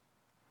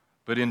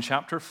 But in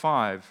chapter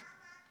 5,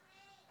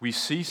 we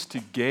cease to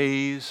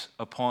gaze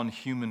upon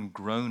human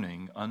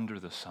groaning under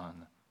the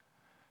sun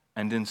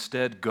and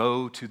instead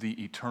go to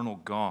the eternal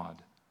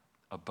God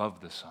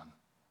above the sun.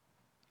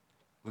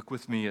 Look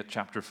with me at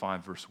chapter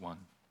 5, verse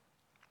 1.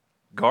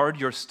 Guard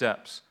your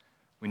steps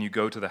when you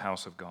go to the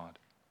house of God.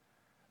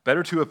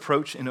 Better to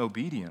approach in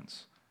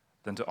obedience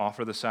than to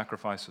offer the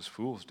sacrifice as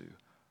fools do,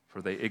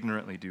 for they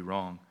ignorantly do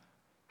wrong.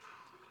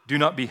 Do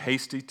not be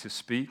hasty to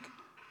speak,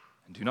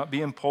 and do not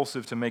be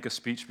impulsive to make a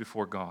speech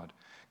before God.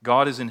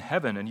 God is in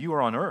heaven, and you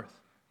are on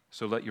earth,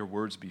 so let your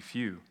words be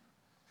few.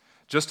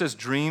 Just as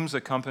dreams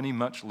accompany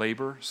much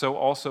labor, so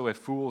also a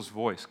fool's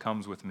voice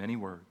comes with many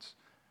words.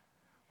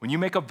 When you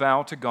make a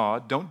vow to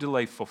God, don't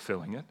delay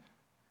fulfilling it,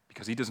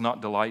 because he does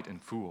not delight in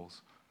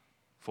fools.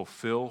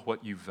 Fulfill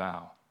what you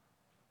vow.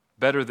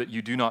 Better that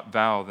you do not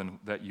vow than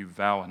that you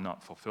vow and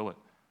not fulfill it.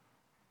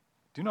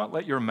 Do not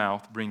let your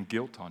mouth bring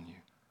guilt on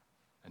you,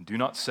 and do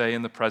not say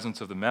in the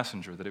presence of the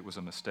messenger that it was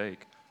a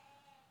mistake.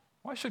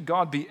 Why should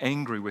God be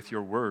angry with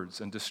your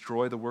words and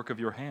destroy the work of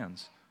your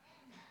hands?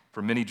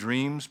 For many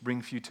dreams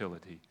bring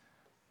futility,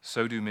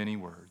 so do many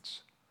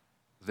words.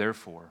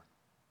 Therefore,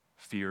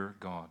 fear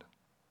God.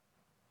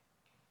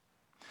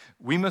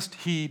 We must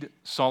heed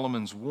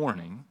Solomon's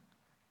warning,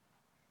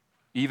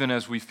 even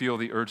as we feel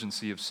the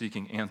urgency of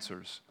seeking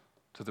answers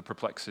to the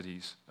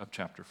perplexities of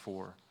chapter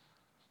 4.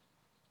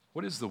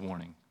 What is the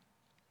warning?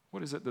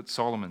 What is it that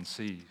Solomon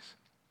sees?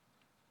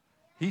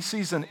 He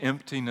sees an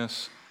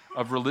emptiness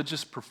of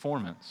religious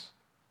performance.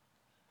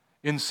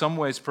 In some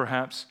ways,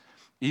 perhaps,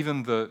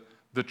 even the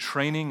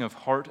training of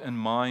heart and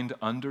mind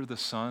under the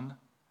sun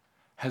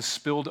has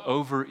spilled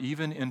over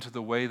even into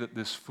the way that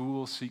this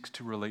fool seeks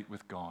to relate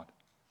with God.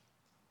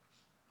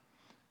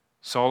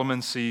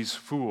 Solomon sees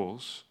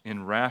fools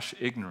in rash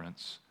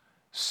ignorance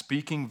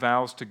speaking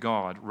vows to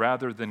God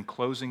rather than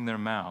closing their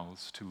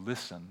mouths to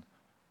listen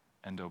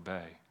and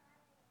obey.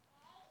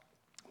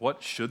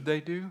 What should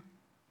they do?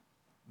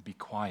 Be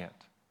quiet,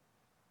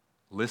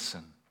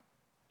 listen,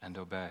 and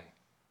obey.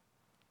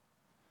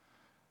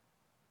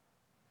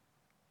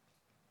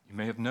 You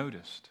may have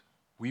noticed,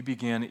 we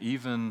began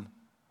even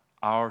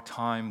our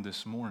time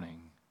this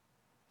morning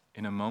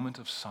in a moment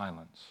of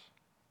silence,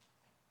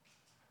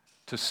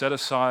 to set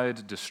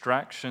aside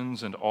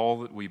distractions and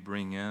all that we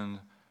bring in,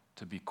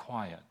 to be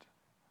quiet.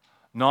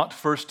 Not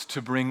first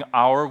to bring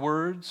our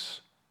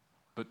words,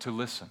 but to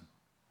listen.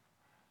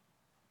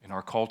 In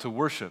our call to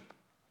worship,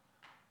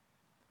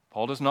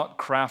 Paul does not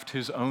craft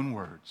his own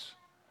words,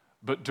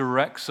 but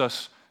directs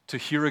us to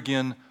hear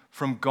again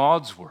from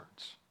God's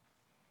words.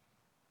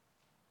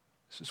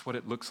 This is what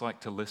it looks like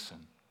to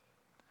listen.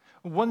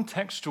 One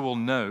textual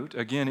note,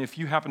 again, if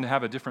you happen to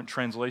have a different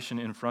translation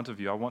in front of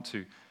you, I want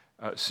to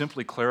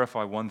simply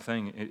clarify one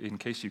thing in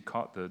case you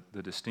caught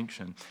the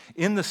distinction.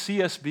 In the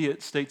CSB,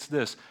 it states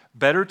this: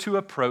 better to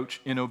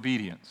approach in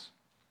obedience,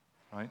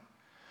 right?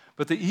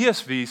 But the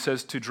ESV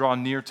says to draw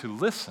near to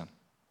listen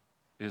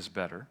is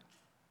better.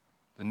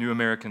 The New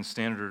American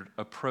Standard,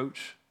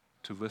 approach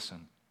to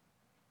listen.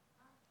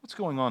 What's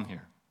going on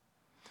here?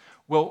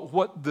 Well,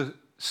 what the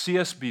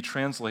CSB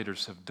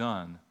translators have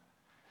done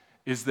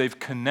is they've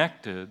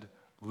connected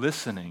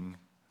listening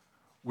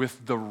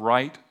with the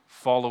right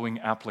following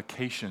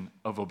application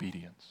of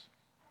obedience.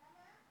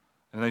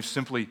 And they've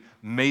simply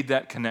made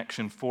that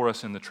connection for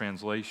us in the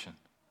translation.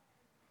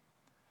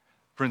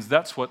 Friends,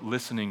 that's what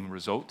listening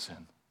results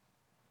in.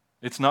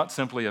 It's not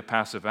simply a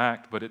passive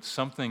act, but it's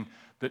something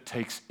that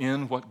takes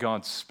in what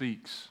God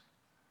speaks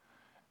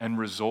and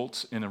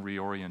results in a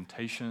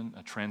reorientation,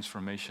 a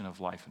transformation of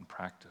life and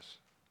practice.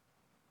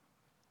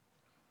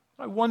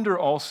 I wonder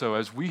also,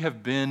 as we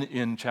have been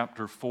in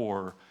chapter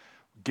 4,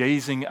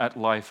 gazing at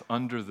life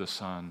under the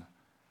sun,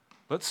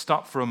 let's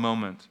stop for a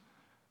moment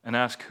and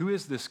ask, who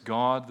is this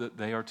God that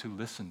they are to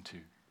listen to,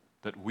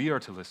 that we are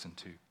to listen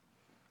to?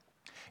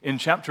 In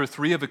chapter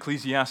 3 of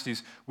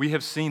Ecclesiastes, we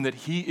have seen that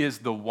he is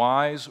the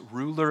wise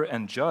ruler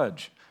and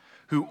judge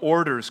who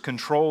orders,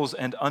 controls,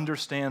 and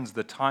understands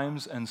the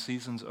times and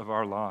seasons of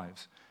our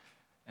lives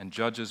and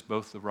judges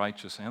both the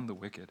righteous and the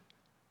wicked.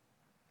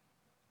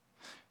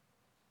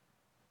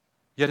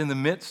 Yet in the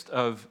midst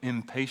of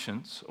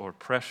impatience or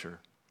pressure,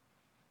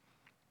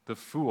 the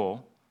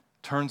fool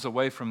turns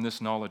away from this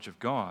knowledge of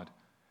God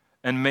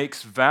and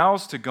makes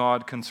vows to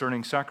God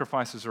concerning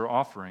sacrifices or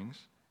offerings.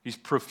 He's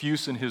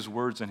profuse in his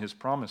words and his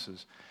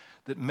promises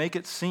that make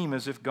it seem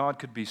as if God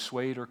could be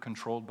swayed or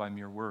controlled by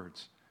mere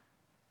words.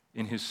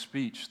 In his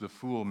speech, the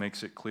fool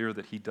makes it clear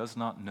that he does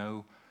not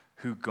know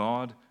who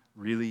God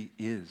really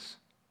is.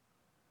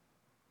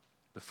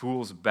 The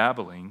fool's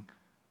babbling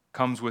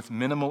comes with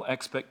minimal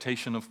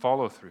expectation of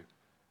follow-through.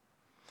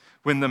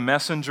 When the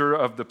messenger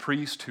of the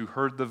priest who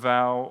heard the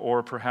vow,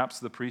 or perhaps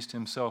the priest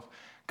himself,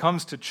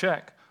 comes to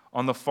check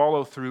on the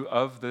follow-through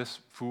of this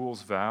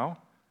fool's vow,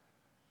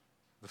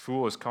 the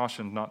fool is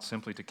cautioned not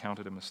simply to count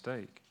it a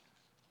mistake.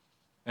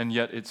 And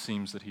yet it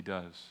seems that he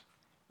does.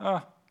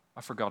 I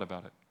forgot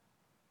about it.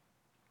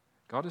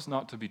 God is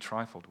not to be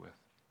trifled with.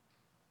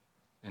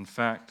 In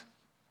fact,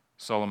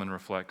 Solomon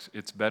reflects,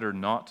 it's better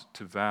not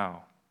to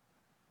vow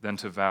than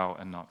to vow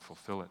and not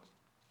fulfill it.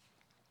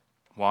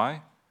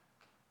 Why?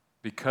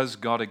 Because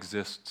God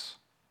exists,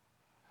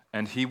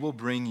 and he will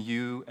bring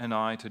you and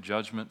I to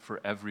judgment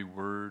for every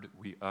word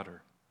we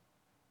utter.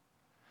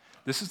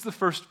 This is the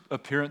first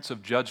appearance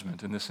of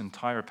judgment in this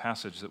entire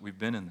passage that we've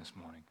been in this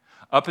morning.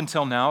 Up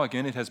until now,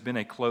 again, it has been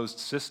a closed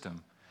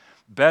system.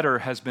 Better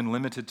has been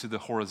limited to the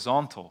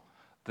horizontal,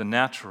 the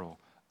natural,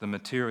 the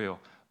material.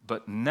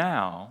 But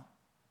now,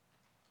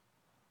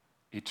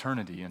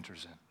 eternity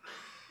enters in.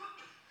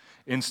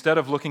 Instead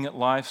of looking at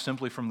life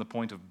simply from the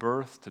point of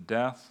birth to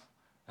death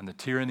and the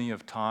tyranny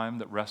of time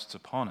that rests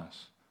upon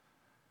us,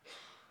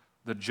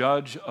 the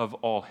judge of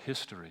all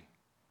history,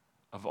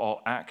 of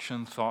all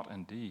action, thought,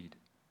 and deed,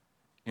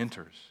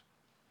 enters.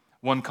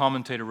 One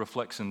commentator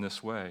reflects in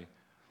this way: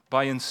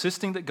 by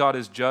insisting that God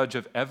is judge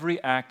of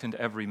every act and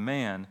every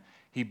man,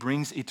 he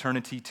brings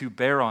eternity to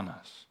bear on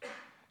us,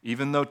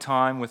 even though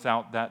time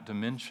without that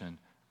dimension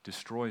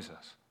destroys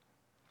us.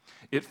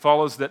 It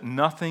follows that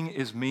nothing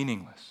is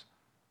meaningless,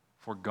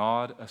 for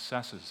God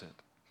assesses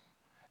it,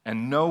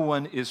 and no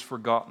one is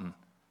forgotten,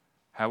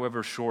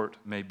 however short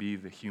may be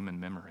the human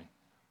memory.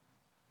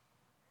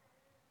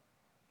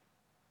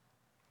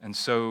 And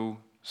so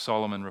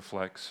Solomon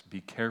reflects,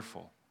 be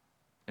careful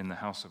in the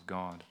house of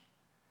God.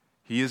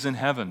 He is in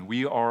heaven,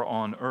 we are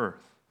on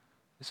earth.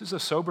 This is a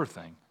sober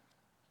thing.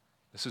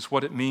 This is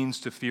what it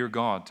means to fear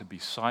God, to be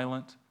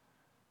silent,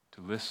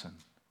 to listen,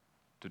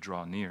 to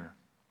draw near.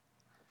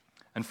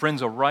 And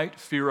friends, a right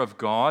fear of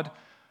God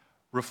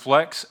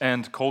reflects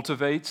and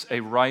cultivates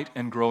a right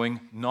and growing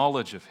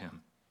knowledge of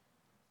him.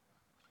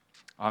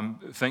 I'm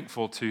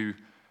thankful to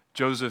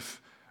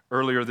Joseph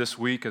earlier this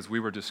week as we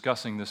were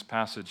discussing this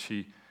passage.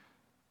 He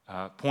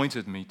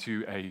pointed me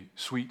to a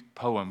sweet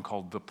poem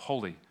called The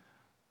Pulley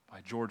by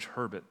George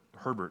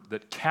Herbert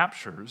that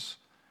captures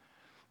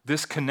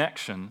this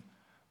connection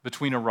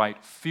between a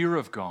right fear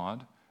of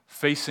God,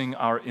 facing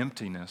our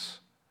emptiness,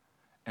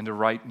 and a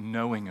right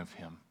knowing of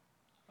him,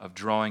 of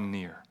drawing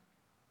near.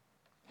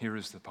 Here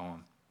is the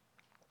poem.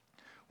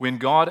 When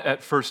God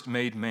at first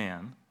made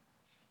man,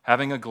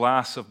 having a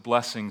glass of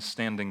blessings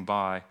standing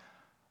by,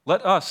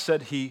 let us,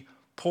 said he,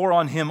 pour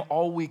on him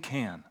all we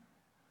can.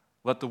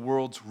 Let the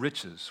world's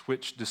riches,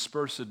 which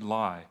dispersed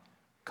lie,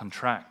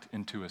 contract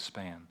into a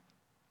span.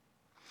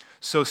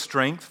 So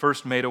strength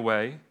first made a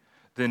way,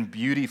 then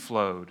beauty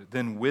flowed,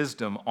 then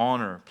wisdom,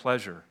 honor,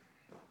 pleasure.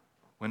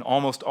 When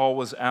almost all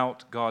was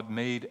out, God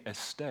made a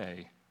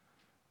stay,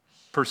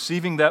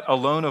 perceiving that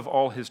alone of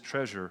all his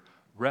treasure,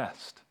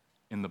 rest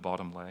in the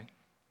bottom lay.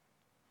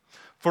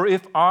 For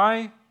if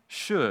I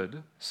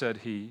should, said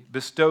he,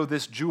 bestow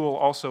this jewel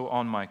also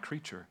on my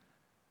creature,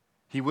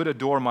 he would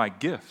adore my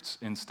gifts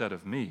instead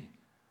of me,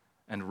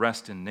 and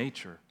rest in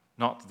nature,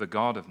 not the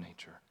God of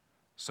nature.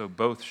 So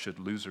both should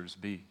losers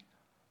be.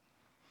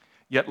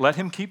 Yet let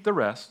him keep the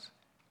rest,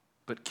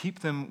 but keep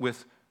them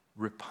with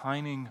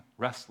repining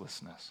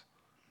restlessness.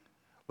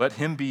 Let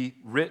him be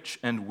rich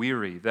and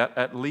weary, that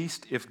at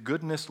least if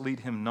goodness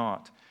lead him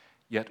not,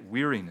 yet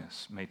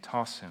weariness may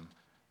toss him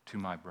to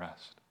my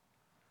breast.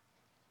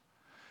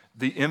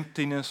 The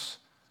emptiness,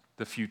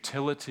 the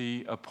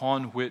futility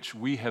upon which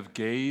we have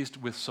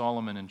gazed with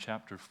Solomon in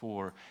chapter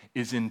 4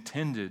 is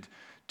intended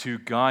to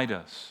guide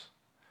us,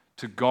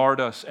 to guard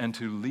us, and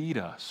to lead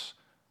us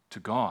to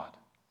God.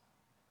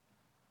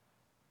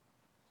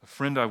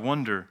 Friend, I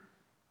wonder,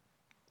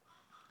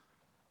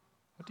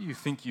 what do you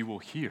think you will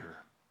hear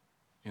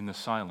in the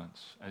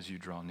silence as you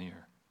draw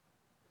near?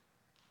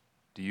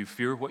 Do you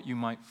fear what you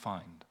might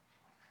find?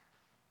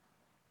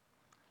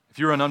 If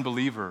you're an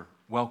unbeliever,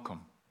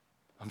 welcome.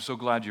 I'm so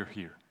glad you're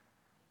here.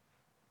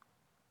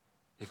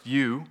 If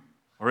you,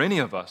 or any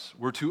of us,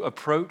 were to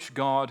approach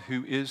God,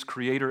 who is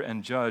creator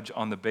and judge,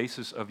 on the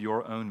basis of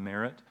your own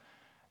merit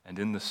and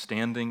in the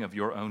standing of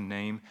your own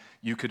name,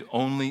 you could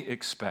only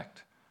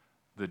expect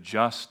the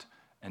just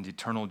and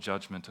eternal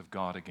judgment of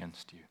God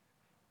against you.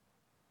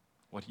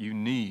 What you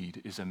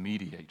need is a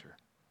mediator,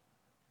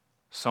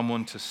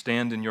 someone to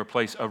stand in your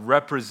place, a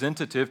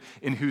representative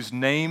in whose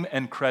name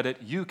and credit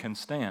you can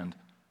stand.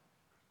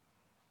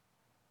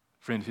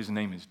 Friend, his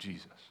name is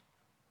Jesus.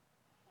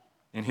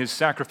 In his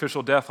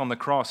sacrificial death on the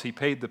cross, he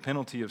paid the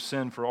penalty of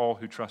sin for all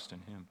who trust in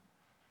him.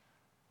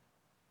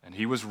 And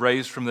he was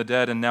raised from the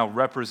dead and now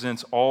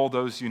represents all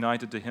those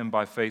united to him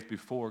by faith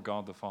before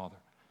God the Father.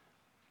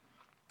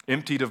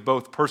 Emptied of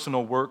both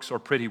personal works or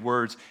pretty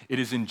words, it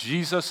is in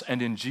Jesus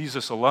and in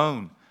Jesus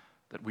alone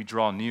that we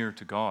draw near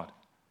to God.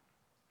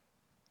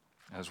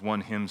 As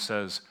one hymn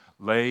says,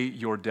 lay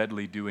your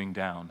deadly doing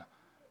down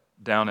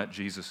at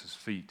Jesus'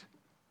 feet.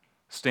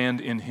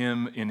 Stand in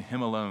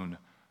him alone,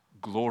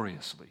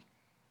 gloriously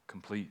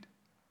complete.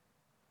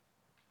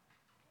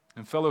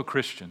 And fellow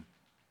Christian,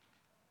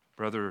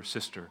 brother or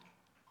sister,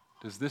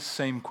 does this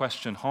same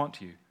question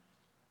haunt you?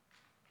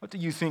 What do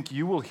you think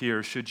you will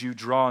hear should you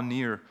draw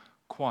near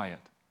quiet,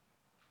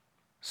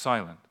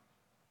 silent,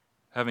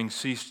 having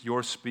ceased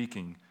your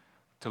speaking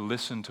to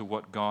listen to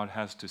what God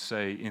has to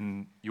say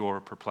in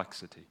your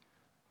perplexity?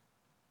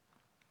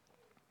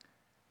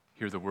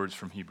 Hear the words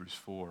from Hebrews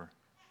 4.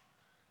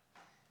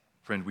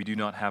 Friend, we do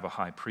not have a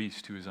high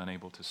priest who is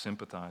unable to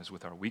sympathize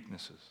with our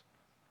weaknesses,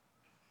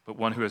 but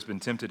one who has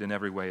been tempted in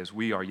every way as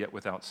we are, yet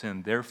without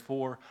sin.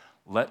 Therefore,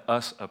 let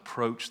us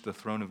approach the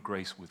throne of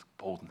grace with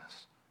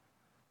boldness,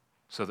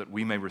 so that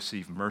we may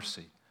receive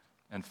mercy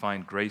and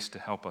find grace to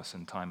help us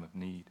in time of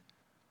need.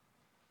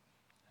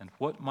 And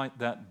what might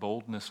that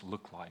boldness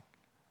look like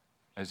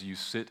as you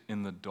sit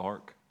in the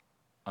dark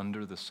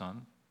under the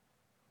sun?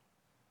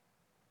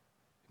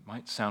 It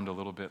might sound a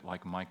little bit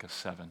like Micah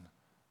 7,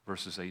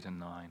 verses 8 and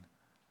 9.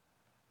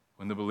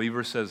 When the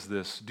believer says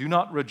this, do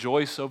not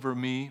rejoice over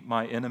me,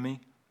 my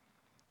enemy.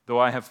 Though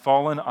I have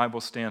fallen, I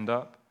will stand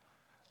up.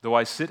 Though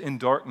I sit in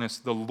darkness,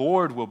 the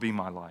Lord will be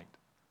my light.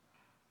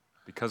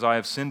 Because I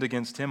have sinned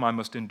against him, I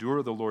must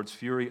endure the Lord's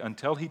fury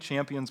until he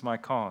champions my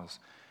cause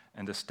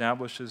and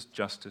establishes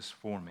justice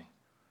for me.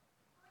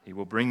 He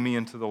will bring me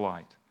into the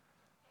light.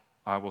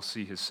 I will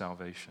see his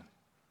salvation.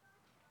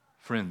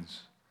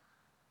 Friends,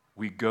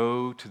 we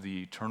go to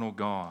the eternal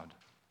God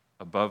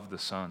above the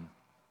sun.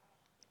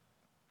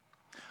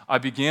 I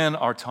began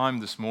our time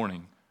this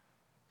morning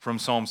from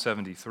Psalm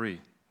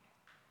 73.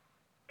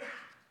 The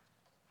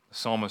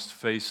psalmist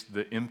faced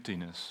the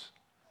emptiness,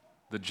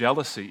 the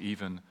jealousy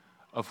even,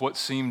 of what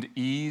seemed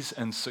ease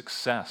and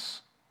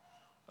success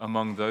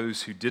among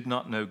those who did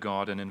not know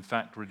God and in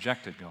fact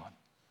rejected God.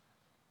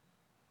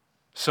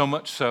 So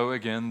much so,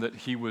 again, that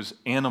he was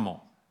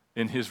animal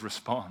in his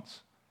response,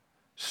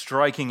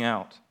 striking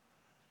out,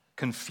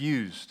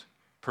 confused,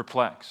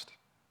 perplexed.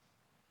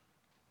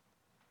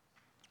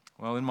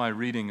 Well, in my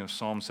reading of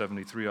Psalm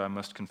 73, I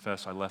must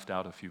confess I left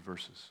out a few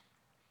verses.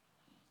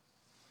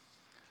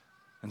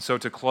 And so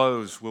to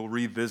close, we'll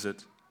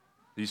revisit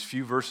these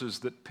few verses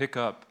that pick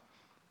up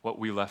what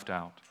we left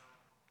out.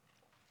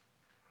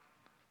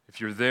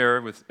 If you're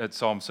there at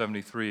Psalm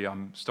 73,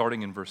 I'm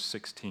starting in verse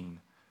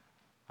 16.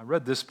 I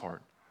read this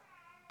part,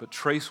 but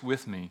trace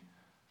with me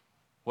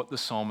what the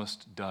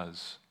psalmist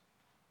does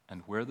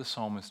and where the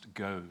psalmist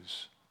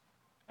goes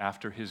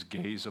after his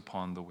gaze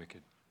upon the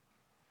wicked.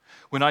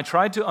 When I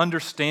tried to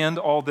understand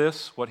all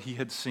this, what he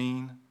had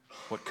seen,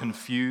 what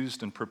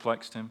confused and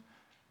perplexed him,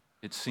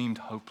 it seemed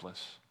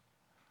hopeless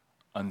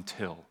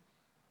until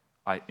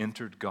I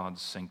entered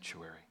God's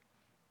sanctuary.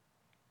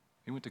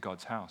 He went to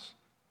God's house.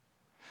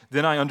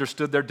 Then I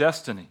understood their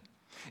destiny.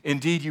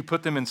 Indeed, you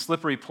put them in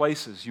slippery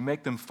places. You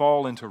make them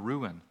fall into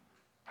ruin.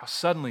 How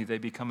suddenly they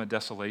become a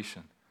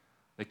desolation.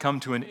 They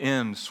come to an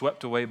end,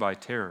 swept away by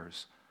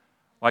terrors.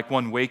 Like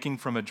one waking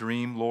from a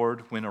dream,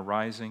 Lord, when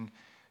arising,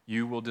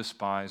 you will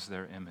despise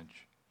their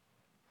image.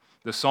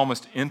 The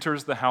psalmist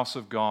enters the house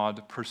of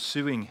God,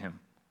 pursuing him,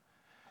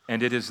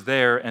 and it is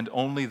there and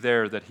only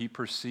there that he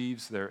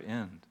perceives their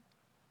end.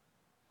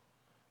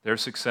 Their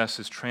success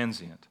is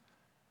transient,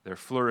 their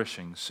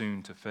flourishing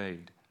soon to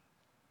fade.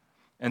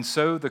 And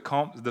so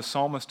the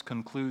psalmist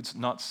concludes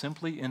not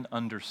simply in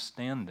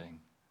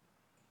understanding,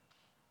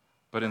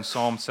 but in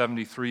Psalm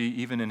 73,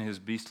 even in his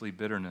beastly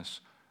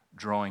bitterness,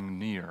 drawing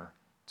near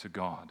to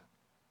God.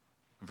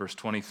 In verse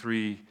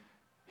 23,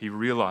 he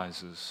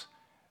realizes,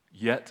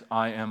 yet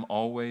I am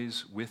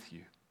always with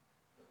you.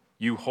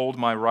 You hold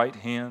my right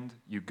hand,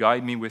 you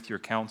guide me with your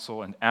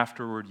counsel, and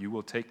afterward you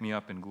will take me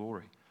up in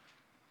glory.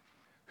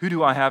 Who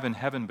do I have in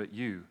heaven but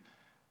you?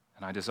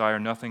 And I desire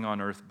nothing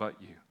on earth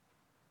but you.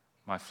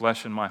 My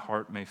flesh and my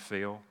heart may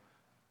fail,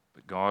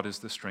 but God is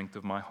the strength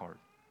of my heart,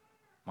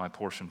 my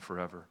portion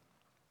forever.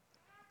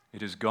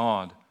 It is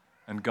God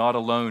and God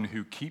alone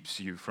who keeps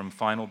you from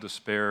final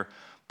despair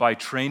by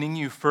training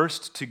you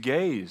first to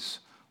gaze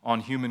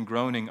on human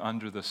groaning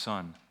under the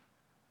sun,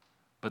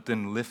 but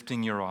then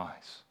lifting your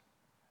eyes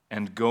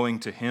and going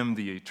to him,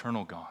 the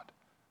eternal God,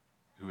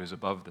 who is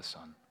above the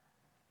sun.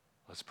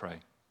 Let's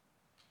pray.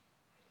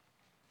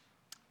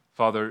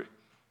 Father,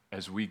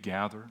 as we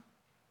gather,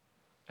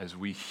 as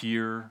we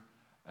hear,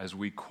 as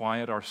we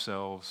quiet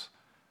ourselves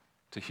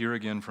to hear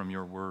again from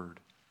your word.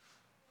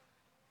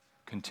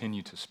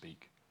 Continue to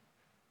speak.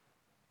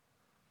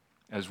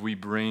 As we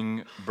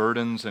bring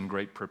burdens and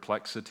great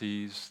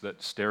perplexities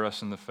that stare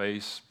us in the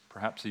face,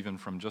 perhaps even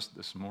from just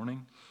this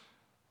morning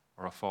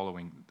or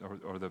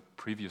or the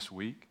previous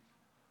week,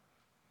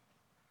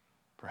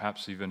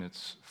 perhaps even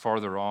it's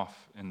farther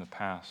off in the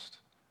past,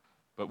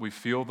 but we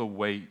feel the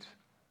weight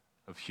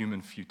of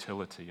human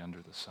futility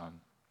under the sun.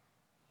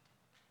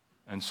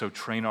 And so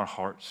train our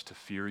hearts to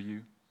fear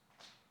you,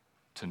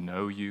 to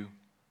know you,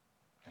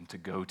 and to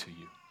go to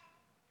you.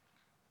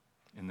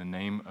 In the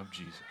name of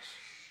Jesus,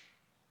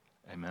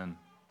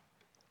 amen.